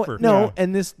 in a no, diaper. no. Yeah.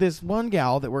 And this one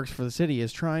gal that works for the city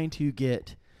is trying to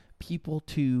get people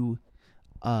to,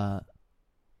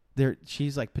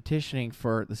 she's like petitioning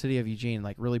for the city of Eugene,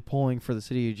 like really pulling for the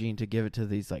city of Eugene to give it to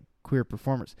these like queer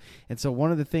performers. And so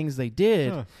one of the things they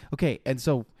did, Huh. okay, and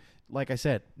so like I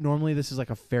said, normally this is like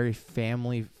a very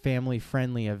family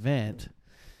friendly event.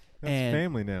 That's And-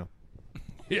 family now.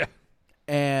 Yeah.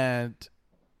 And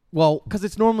well, because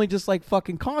it's normally just like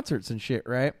fucking concerts and shit,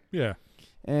 right? Yeah.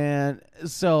 And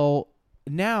so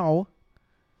now,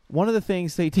 one of the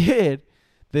things they did,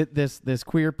 that this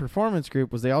queer performance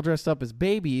group, was they all dressed up as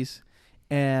babies,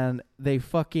 and they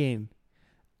fucking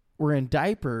were in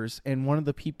diapers, and one of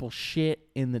the people shit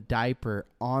in the diaper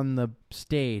on the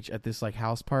stage at this like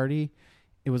house party.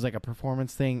 It was like a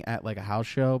performance thing at like a house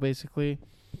show, basically.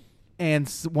 And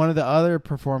one of the other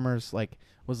performers like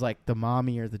was like the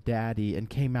mommy or the daddy, and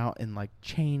came out and like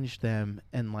changed them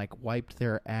and like wiped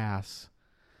their ass.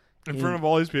 In front of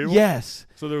all these people? Yes.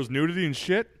 So there was nudity and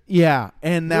shit? Yeah,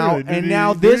 and now Nudity, and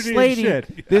now nudity this and lady,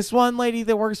 shit. this one lady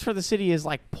that works for the city is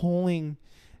like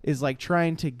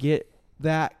trying to get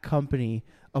that company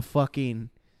a fucking,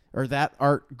 or that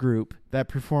art group, that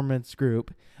performance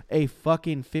group, a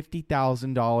fucking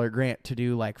 $50,000 grant to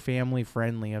do like family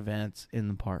friendly events in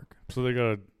the park. So they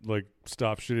gotta like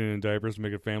stop shitting in diapers to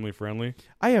make it family friendly.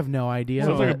 I have no idea.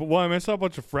 Sounds like but- well, I mean, I saw a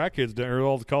bunch of frat kids down, or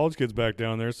all the college kids back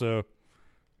down there. So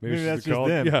Maybe it's that's the just college.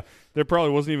 them. Yeah, there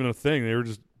probably wasn't even a thing. They were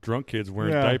just drunk kids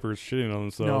wearing Yeah. diapers, shitting on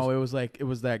themselves. no, it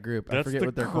was that group. I That's forget the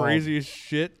what they're craziest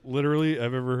shit, literally,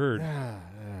 I've ever heard. Yeah.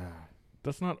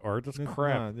 That's not art. That's That's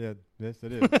crap. not- yeah. Yes,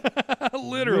 it is.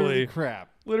 Literally, crap.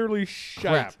 literally shite.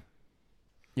 Crap. called.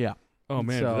 Yeah. Oh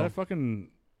man, So- did that fucking?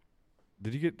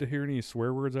 Did you get to hear any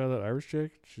swear words out of that Irish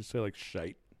chick? She say like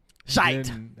shite.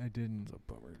 Shite. I didn't. It's a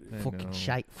bummer, dude. I Fucking know.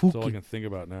 shite. That's all I Fucking. can think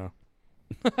about now.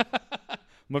 I'm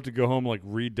gonna have to go home and like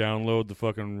re-download the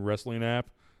fucking wrestling app,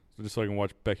 just so I can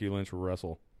watch Becky Lynch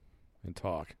wrestle and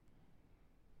talk.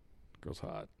 Girl's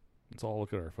hot. Let's all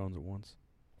look at our phones at once.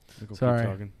 We'll Sorry. Keep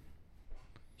talking.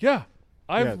 Yeah,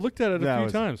 I've looked at it a few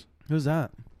times. Who's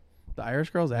that? The Irish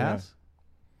girl's Yeah. ass?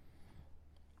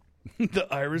 The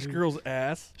Irish girl's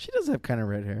ass. She does have kind of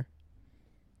red hair.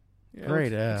 Yeah,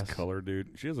 Great it's ass. color,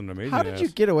 dude. She has an amazing How did ass. you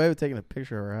get away with taking a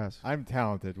picture of her ass? I'm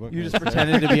talented. What You can just I say?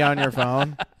 pretended to be on your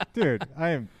phone? Dude, I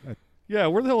am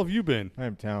Where the hell have you been? I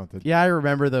am talented. Yeah, I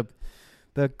remember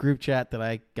the group chat that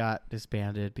I got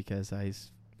disbanded because I You talked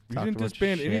didn't a bunch of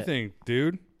disband shit. anything,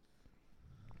 dude.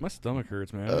 My stomach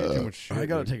hurts, man. I ate too much shit. I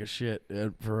gotta dude. take a shit,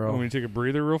 for Want real. me to take a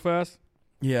breather real fast?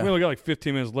 Yeah, We only got like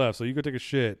 15 minutes left, so you go take a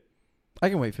shit. I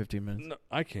can wait 15 minutes. No,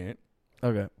 I can't.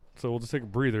 Okay. So we'll just take a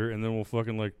breather, and then we'll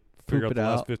fucking like figure Poop out it the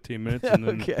last out. 15 minutes, and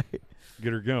then Okay.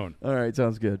 get her going. All right,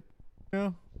 sounds good.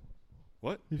 No?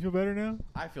 What? You feel better now?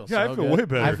 I feel Yeah, so I feel good. way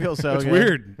better. I feel so It's good.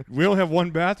 weird. We only have one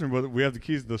bathroom, but we have the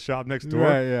keys to the shop next door.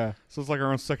 Right, yeah. So it's like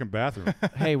our own second bathroom.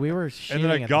 Hey, we were shitting And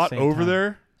then I at got the same over time.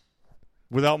 there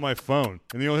without my phone.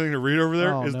 And the only thing to read over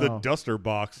there Oh, is the no. duster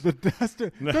box. The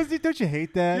duster. No. Don't you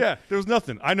hate that? Yeah, there was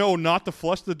nothing. I know not to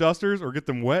flush the dusters or get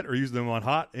them wet or use them on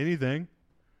hot anything.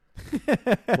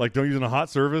 Like, don't use them on a hot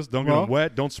surface. Don't get Well, them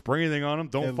wet. Don't spray anything on them.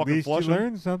 Don't At fucking least flush you them.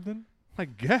 learned something. I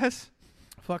guess.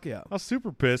 Fuck yeah. I was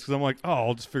super pissed because I'm like, oh,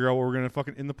 I'll just figure out what we're going to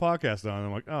fucking end the podcast on. And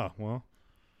I'm like, oh, well.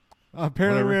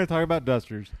 Apparently, Whatever. we're going to talk about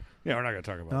dusters. Yeah, we're not going to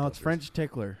talk about No, it's dusters. French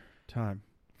tickler time.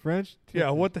 French? Yeah,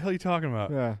 what the hell are you talking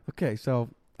about? Yeah. Okay, so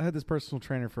I had this personal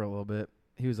trainer for a little bit.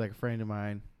 He was like a friend of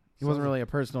mine. He wasn't really a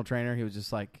personal trainer. He was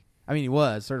just like, I mean, he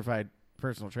was certified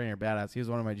personal trainer, badass. He was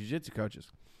one of my jiu-jitsu coaches.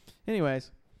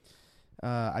 Anyways,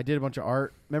 I did a bunch of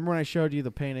art. Remember when I showed you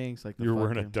the paintings? Like the You were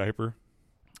wearing a fucking- diaper.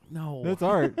 No. That's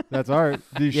art. That's art.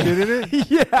 Do you shit in it?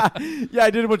 yeah, I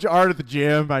did a bunch of art at the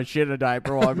gym. I shit in a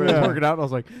diaper while I was Yeah. working out, and I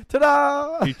was like,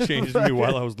 ta-da! He changed me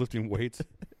while I was lifting weights.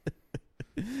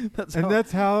 That's And how-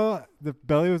 that's how the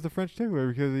belly was the French tickler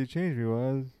because he changed me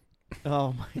was.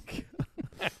 Oh my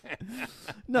god.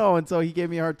 No, and so he gave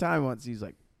me a hard time once. He's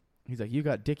like, you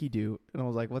got dicky do, and I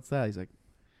was like, what's that? He's like,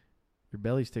 your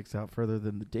belly sticks out further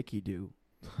than the dicky do.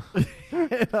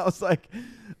 And I was like,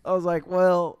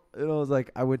 well, and I was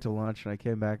like, I went to lunch and I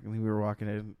came back and we were walking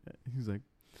in. He's like,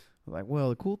 well,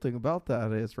 the cool thing about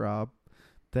that is, Rob,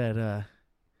 that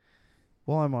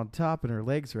while I'm on top and her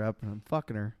legs are up and I'm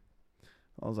fucking her,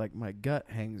 I was like, my gut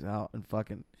hangs out and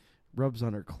fucking rubs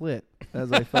on her clit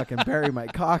as I fucking bury my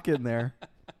cock in there.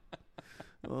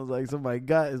 I was like, so my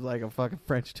gut is like a fucking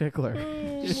French tickler.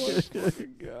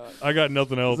 I got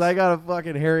nothing else. 'Cause I got a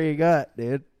fucking hairy gut,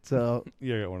 dude. So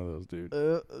Yeah, I got one of those, dude.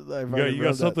 you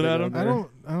got something, Adam? I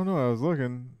don't know. I was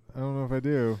looking. I don't know if I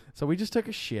do. So we just took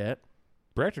a shit.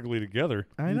 Practically together.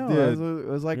 I You know. did. It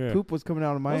was like Yeah. poop was coming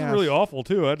out of my That was ass. really awful,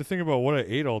 too. I had to think about what I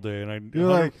ate all day. And I You're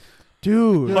like,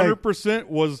 dude. You're like- 100%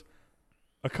 was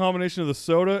a combination of the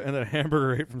soda and that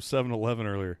hamburger I ate from 7-Eleven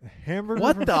earlier. hamburger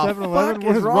what from the 7-Eleven? fuck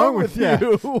What is wrong with you?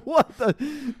 you? What the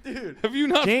dude? Have you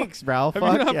not Jinx, bro. Have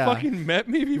Fuck you not yeah. fucking met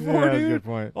me Yeah, before, that's a dude? good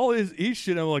point. All it is eat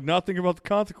shit. And I'm like, not thinking about the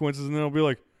consequences. And then I'll be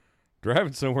like,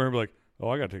 driving somewhere and be like, oh,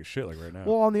 I got to take a shit like right now.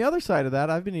 Well, on the other side of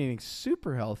that, I've been eating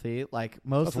super healthy, like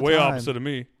most That's of the way time. opposite of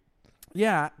me.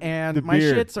 Yeah, and The my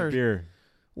beer. shits the are beer.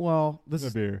 well. This The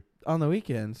is beer. on the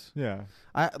weekends. Yeah.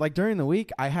 I like during the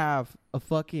week. I have a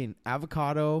fucking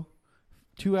avocado,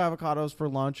 2 avocados for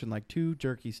lunch, and like 2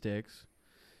 jerky sticks,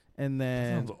 and That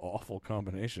then sounds an awful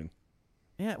combination.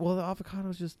 yeah. Well, the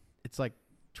avocado's just it's like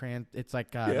trans. It's like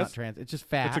Yeah, not it's- trans. It's just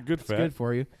fat. it's a good It's fat. good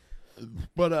for you.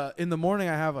 But in the morning,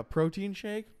 I have a protein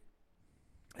shake,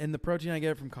 and the protein I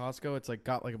get from Costco. It's like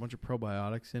got like a bunch of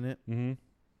probiotics in it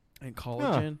Mm-hmm. and Ah,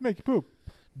 collagen. make you poop.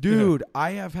 Dude,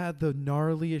 I have had the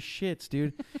gnarliest shits,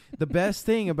 dude. The best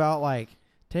thing about like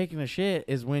taking a shit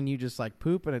is when you just like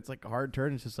poop and it's like a hard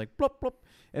turn. It's just like blop blop,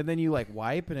 and then you like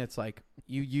wipe and it's like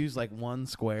you use like 1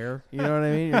 square. You know what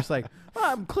I mean? You're just like, oh,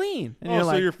 I'm clean. And Oh, you're so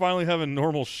like, you're finally having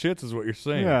normal shits, is what you're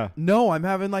saying? Yeah. no, I'm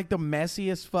having like the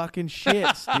messiest fucking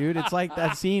shits, dude. It's like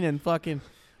that scene in fucking.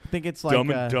 I think it's like Dumb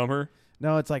and Dumber.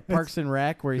 no, it's like Parks and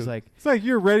Rec where he's like, It's like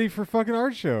you're ready for fucking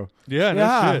art show. Yeah,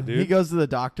 yeah. no shit, dude. He goes to the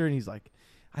doctor and he's like,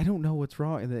 I don't know what's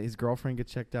wrong. And then his girlfriend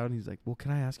gets checked out and he's like, well,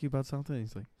 can I ask you about something? And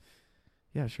he's like,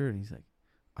 yeah, sure. And he's like,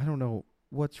 I don't know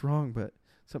what's wrong, but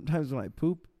sometimes when I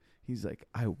poop, he's like,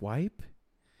 I wipe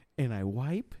and I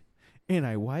wipe and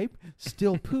I wipe,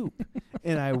 still poop.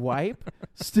 And I wipe,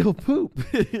 still poop.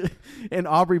 And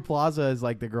Aubrey Plaza is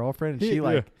like the girlfriend. And she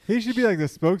like, he should be like the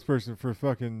spokesperson for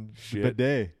fucking Shit.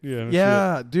 bidet. Yeah, no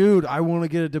yeah, dude, I want to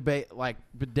get a debate like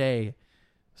bidet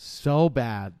so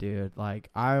bad, dude. Like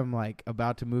I'm like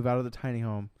about to move out of the tiny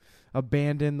home,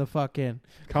 abandon the fucking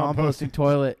composting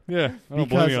toilet shit. Yeah, I don't blame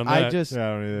because you on I that. just, Yeah,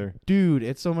 I don't either. dude,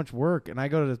 it's so much work, and I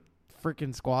go to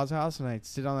freaking squaw's house, and I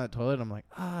sit on that toilet. And I'm like,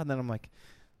 and then I'm like,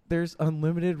 there's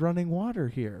unlimited running water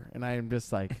here, and I am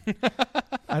just like,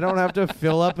 I don't have to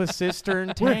fill up a cistern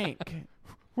tank.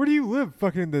 Where do you live?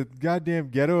 Fucking in the goddamn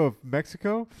ghetto of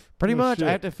Mexico? Pretty Oh, much, shit.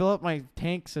 I have to fill up my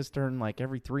tank cistern like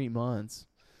every 3 months.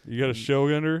 You got a show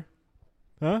ender?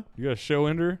 Huh? You got a show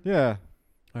ender? Yeah,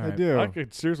 All I right. do. I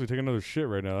could seriously take another shit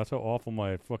right now. That's how awful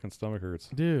my fucking stomach hurts.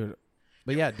 Dude.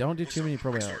 But yeah, don't do too many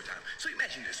probiotics. Story time. So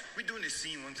imagine this. We're doing this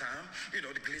scene one time. You know,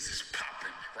 the glitz is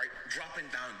popping, right? Dropping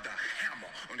down the hammer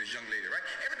on this young lady, right?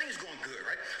 Everything's going good,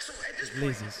 right? So at this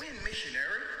point, Glizzes. we're in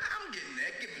missionary. I'm getting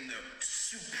there, giving the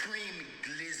supreme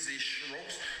glizzy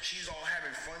strokes. She's all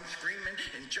having fun, screaming,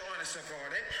 enjoying herself, all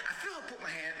that. I feel her put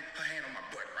her hand on my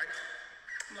butt, right?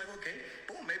 I'm like, okay,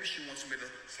 boom, maybe she wants me to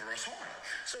thrust harder.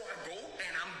 So I go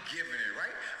and I'm giving it,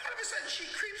 right? All of a sudden she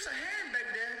creeps her hand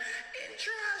back there and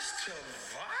tries to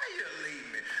violate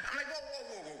me. I'm like,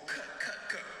 whoa, cut.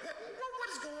 What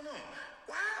is going on?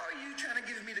 Why are you trying to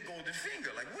give me the golden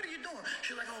finger? Like, what are you doing?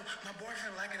 She's like, oh, my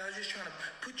boyfriend liked it. I was just trying to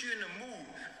put you in the mood.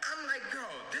 I'm like, girl,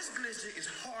 this glizzy is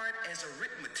hard as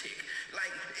arithmetic.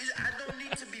 Like, I don't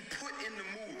need to be put in the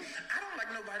mood. I don't like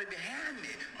nobody behind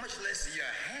me, much less your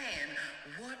hand.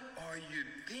 What are you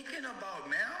thinking about,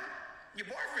 man? Your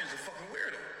boyfriend's a fucking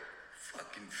weirdo.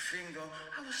 Fucking finger.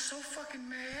 I was so fucking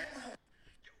mad. Oh.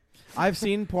 I've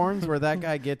seen porns where that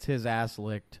guy gets his ass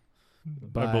licked.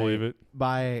 I believe it.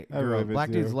 By I girls. believe it, Black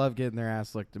too. dudes love getting their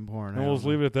ass licked in porn. And we'll just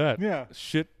leave it at that. Yeah.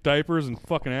 Shit diapers and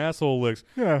fucking asshole licks.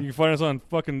 Yeah. You can find us on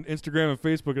fucking Instagram and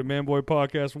Facebook at Manboy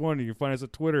Podcast 1. You can find us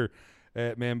at Twitter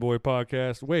at Manboy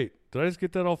Podcast. Wait, did I just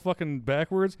get that all fucking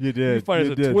backwards? You You did. can find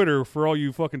You us at did. Twitter for all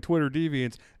you fucking Twitter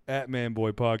deviants at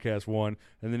Manboy Podcast 1.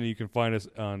 And then you can find us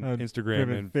on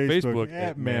Instagram and Facebook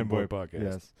at Manboy Podcast.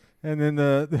 Yes. And then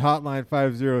the hotline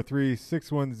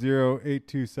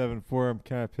 503-610-8274. I'm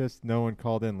kind of pissed no one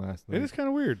called in last night. It is kind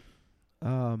of weird. You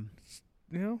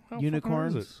know, how fucking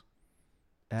hard is it? Unicorns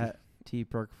at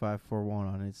tperk541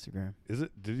 on Instagram. Is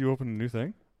it? Did you open a new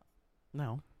thing?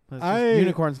 No. That's I- just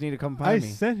unicorns need to come I find me.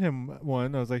 sent him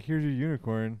one. I was like, here's your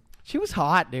unicorn. She was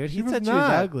hot, dude. He She was said she not.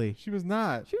 was ugly. She was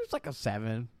not. She was like a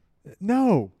 7.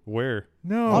 No. Where?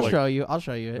 No. I'll like- show you. I'll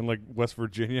show you it. In like West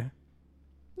Virginia?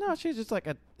 No, she's just like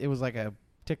it was like a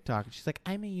TikTok. She's like,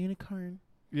 I'm a unicorn.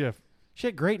 Yeah. She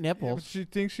had great Yeah, but nipples. she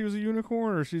thinks she was a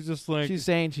unicorn, or she's just like She's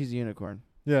saying she's a unicorn.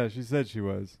 Yeah, she said she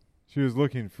was. She was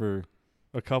looking for.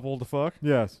 a couple to fuck?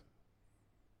 Yes.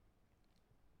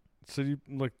 So you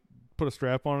like put a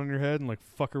strap on your head and like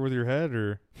fuck her with your head,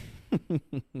 or is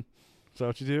that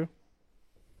what you do?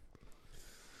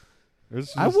 Or is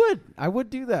it just- I would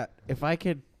do that if I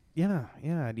could. Yeah,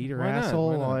 I'd eat her Why not? asshole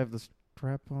Why while not? I have the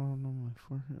strap on my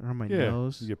forehead or on my Yeah,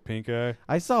 nose. you get pink eye.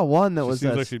 I saw one that She was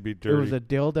seems a, like she'd be it was dirty.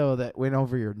 a dildo that went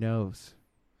over your nose.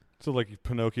 So like you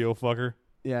Pinocchio fucker.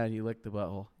 Yeah, and you lick the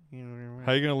butthole.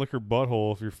 How you gonna lick her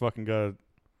butthole if you're fucking got?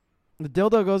 The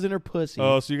dildo goes in her pussy.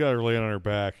 Oh, so you got her laying on her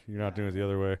back. You're not doing it the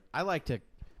other way. I like to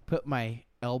put my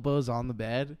elbows on the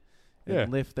bed and Yeah.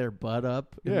 lift their butt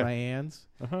up in Yeah. my hands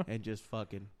Uh-huh. and just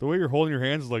fucking. The way you're holding your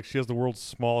hands is like she has the world's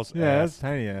smallest Yeah, that's ass.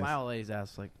 tiny ass. My old lady's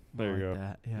ass like There you like go.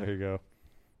 that. Yeah. There you go.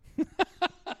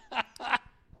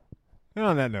 And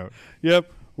on that note.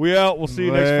 Yep. We out. We'll see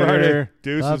you next Later. Friday.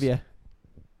 Deuces. Love you.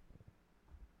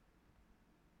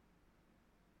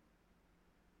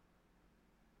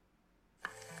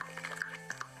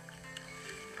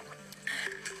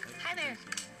 Hi there.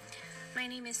 My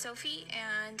name is Sophie,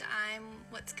 and I'm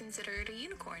what's considered a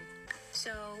unicorn.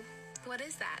 So, what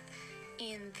is that?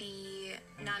 In the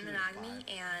non-monogamy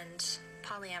and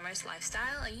polyamorous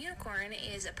lifestyle, a unicorn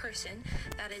is a person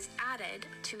that is added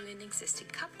to an existing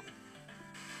couple.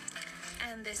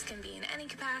 And this can be in any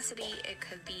capacity. It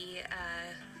could be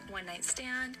a one-night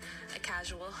stand, a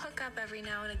casual hookup every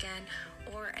now and again,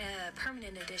 or a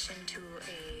permanent addition to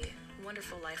a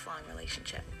wonderful lifelong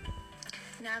relationship.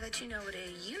 Now that you know what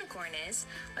a unicorn is,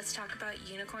 let's talk about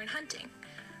unicorn hunting.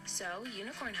 So,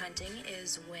 unicorn hunting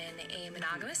is when a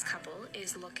monogamous couple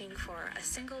is looking for a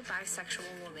single bisexual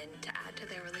woman to add to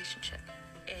their relationship.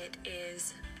 It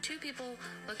is two people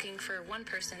looking for one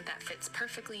person that fits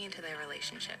perfectly into their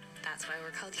relationship. That's why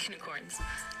we're called unicorns.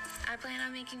 I plan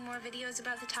on making more videos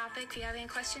about the topic. If you have any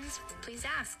questions, please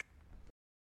ask.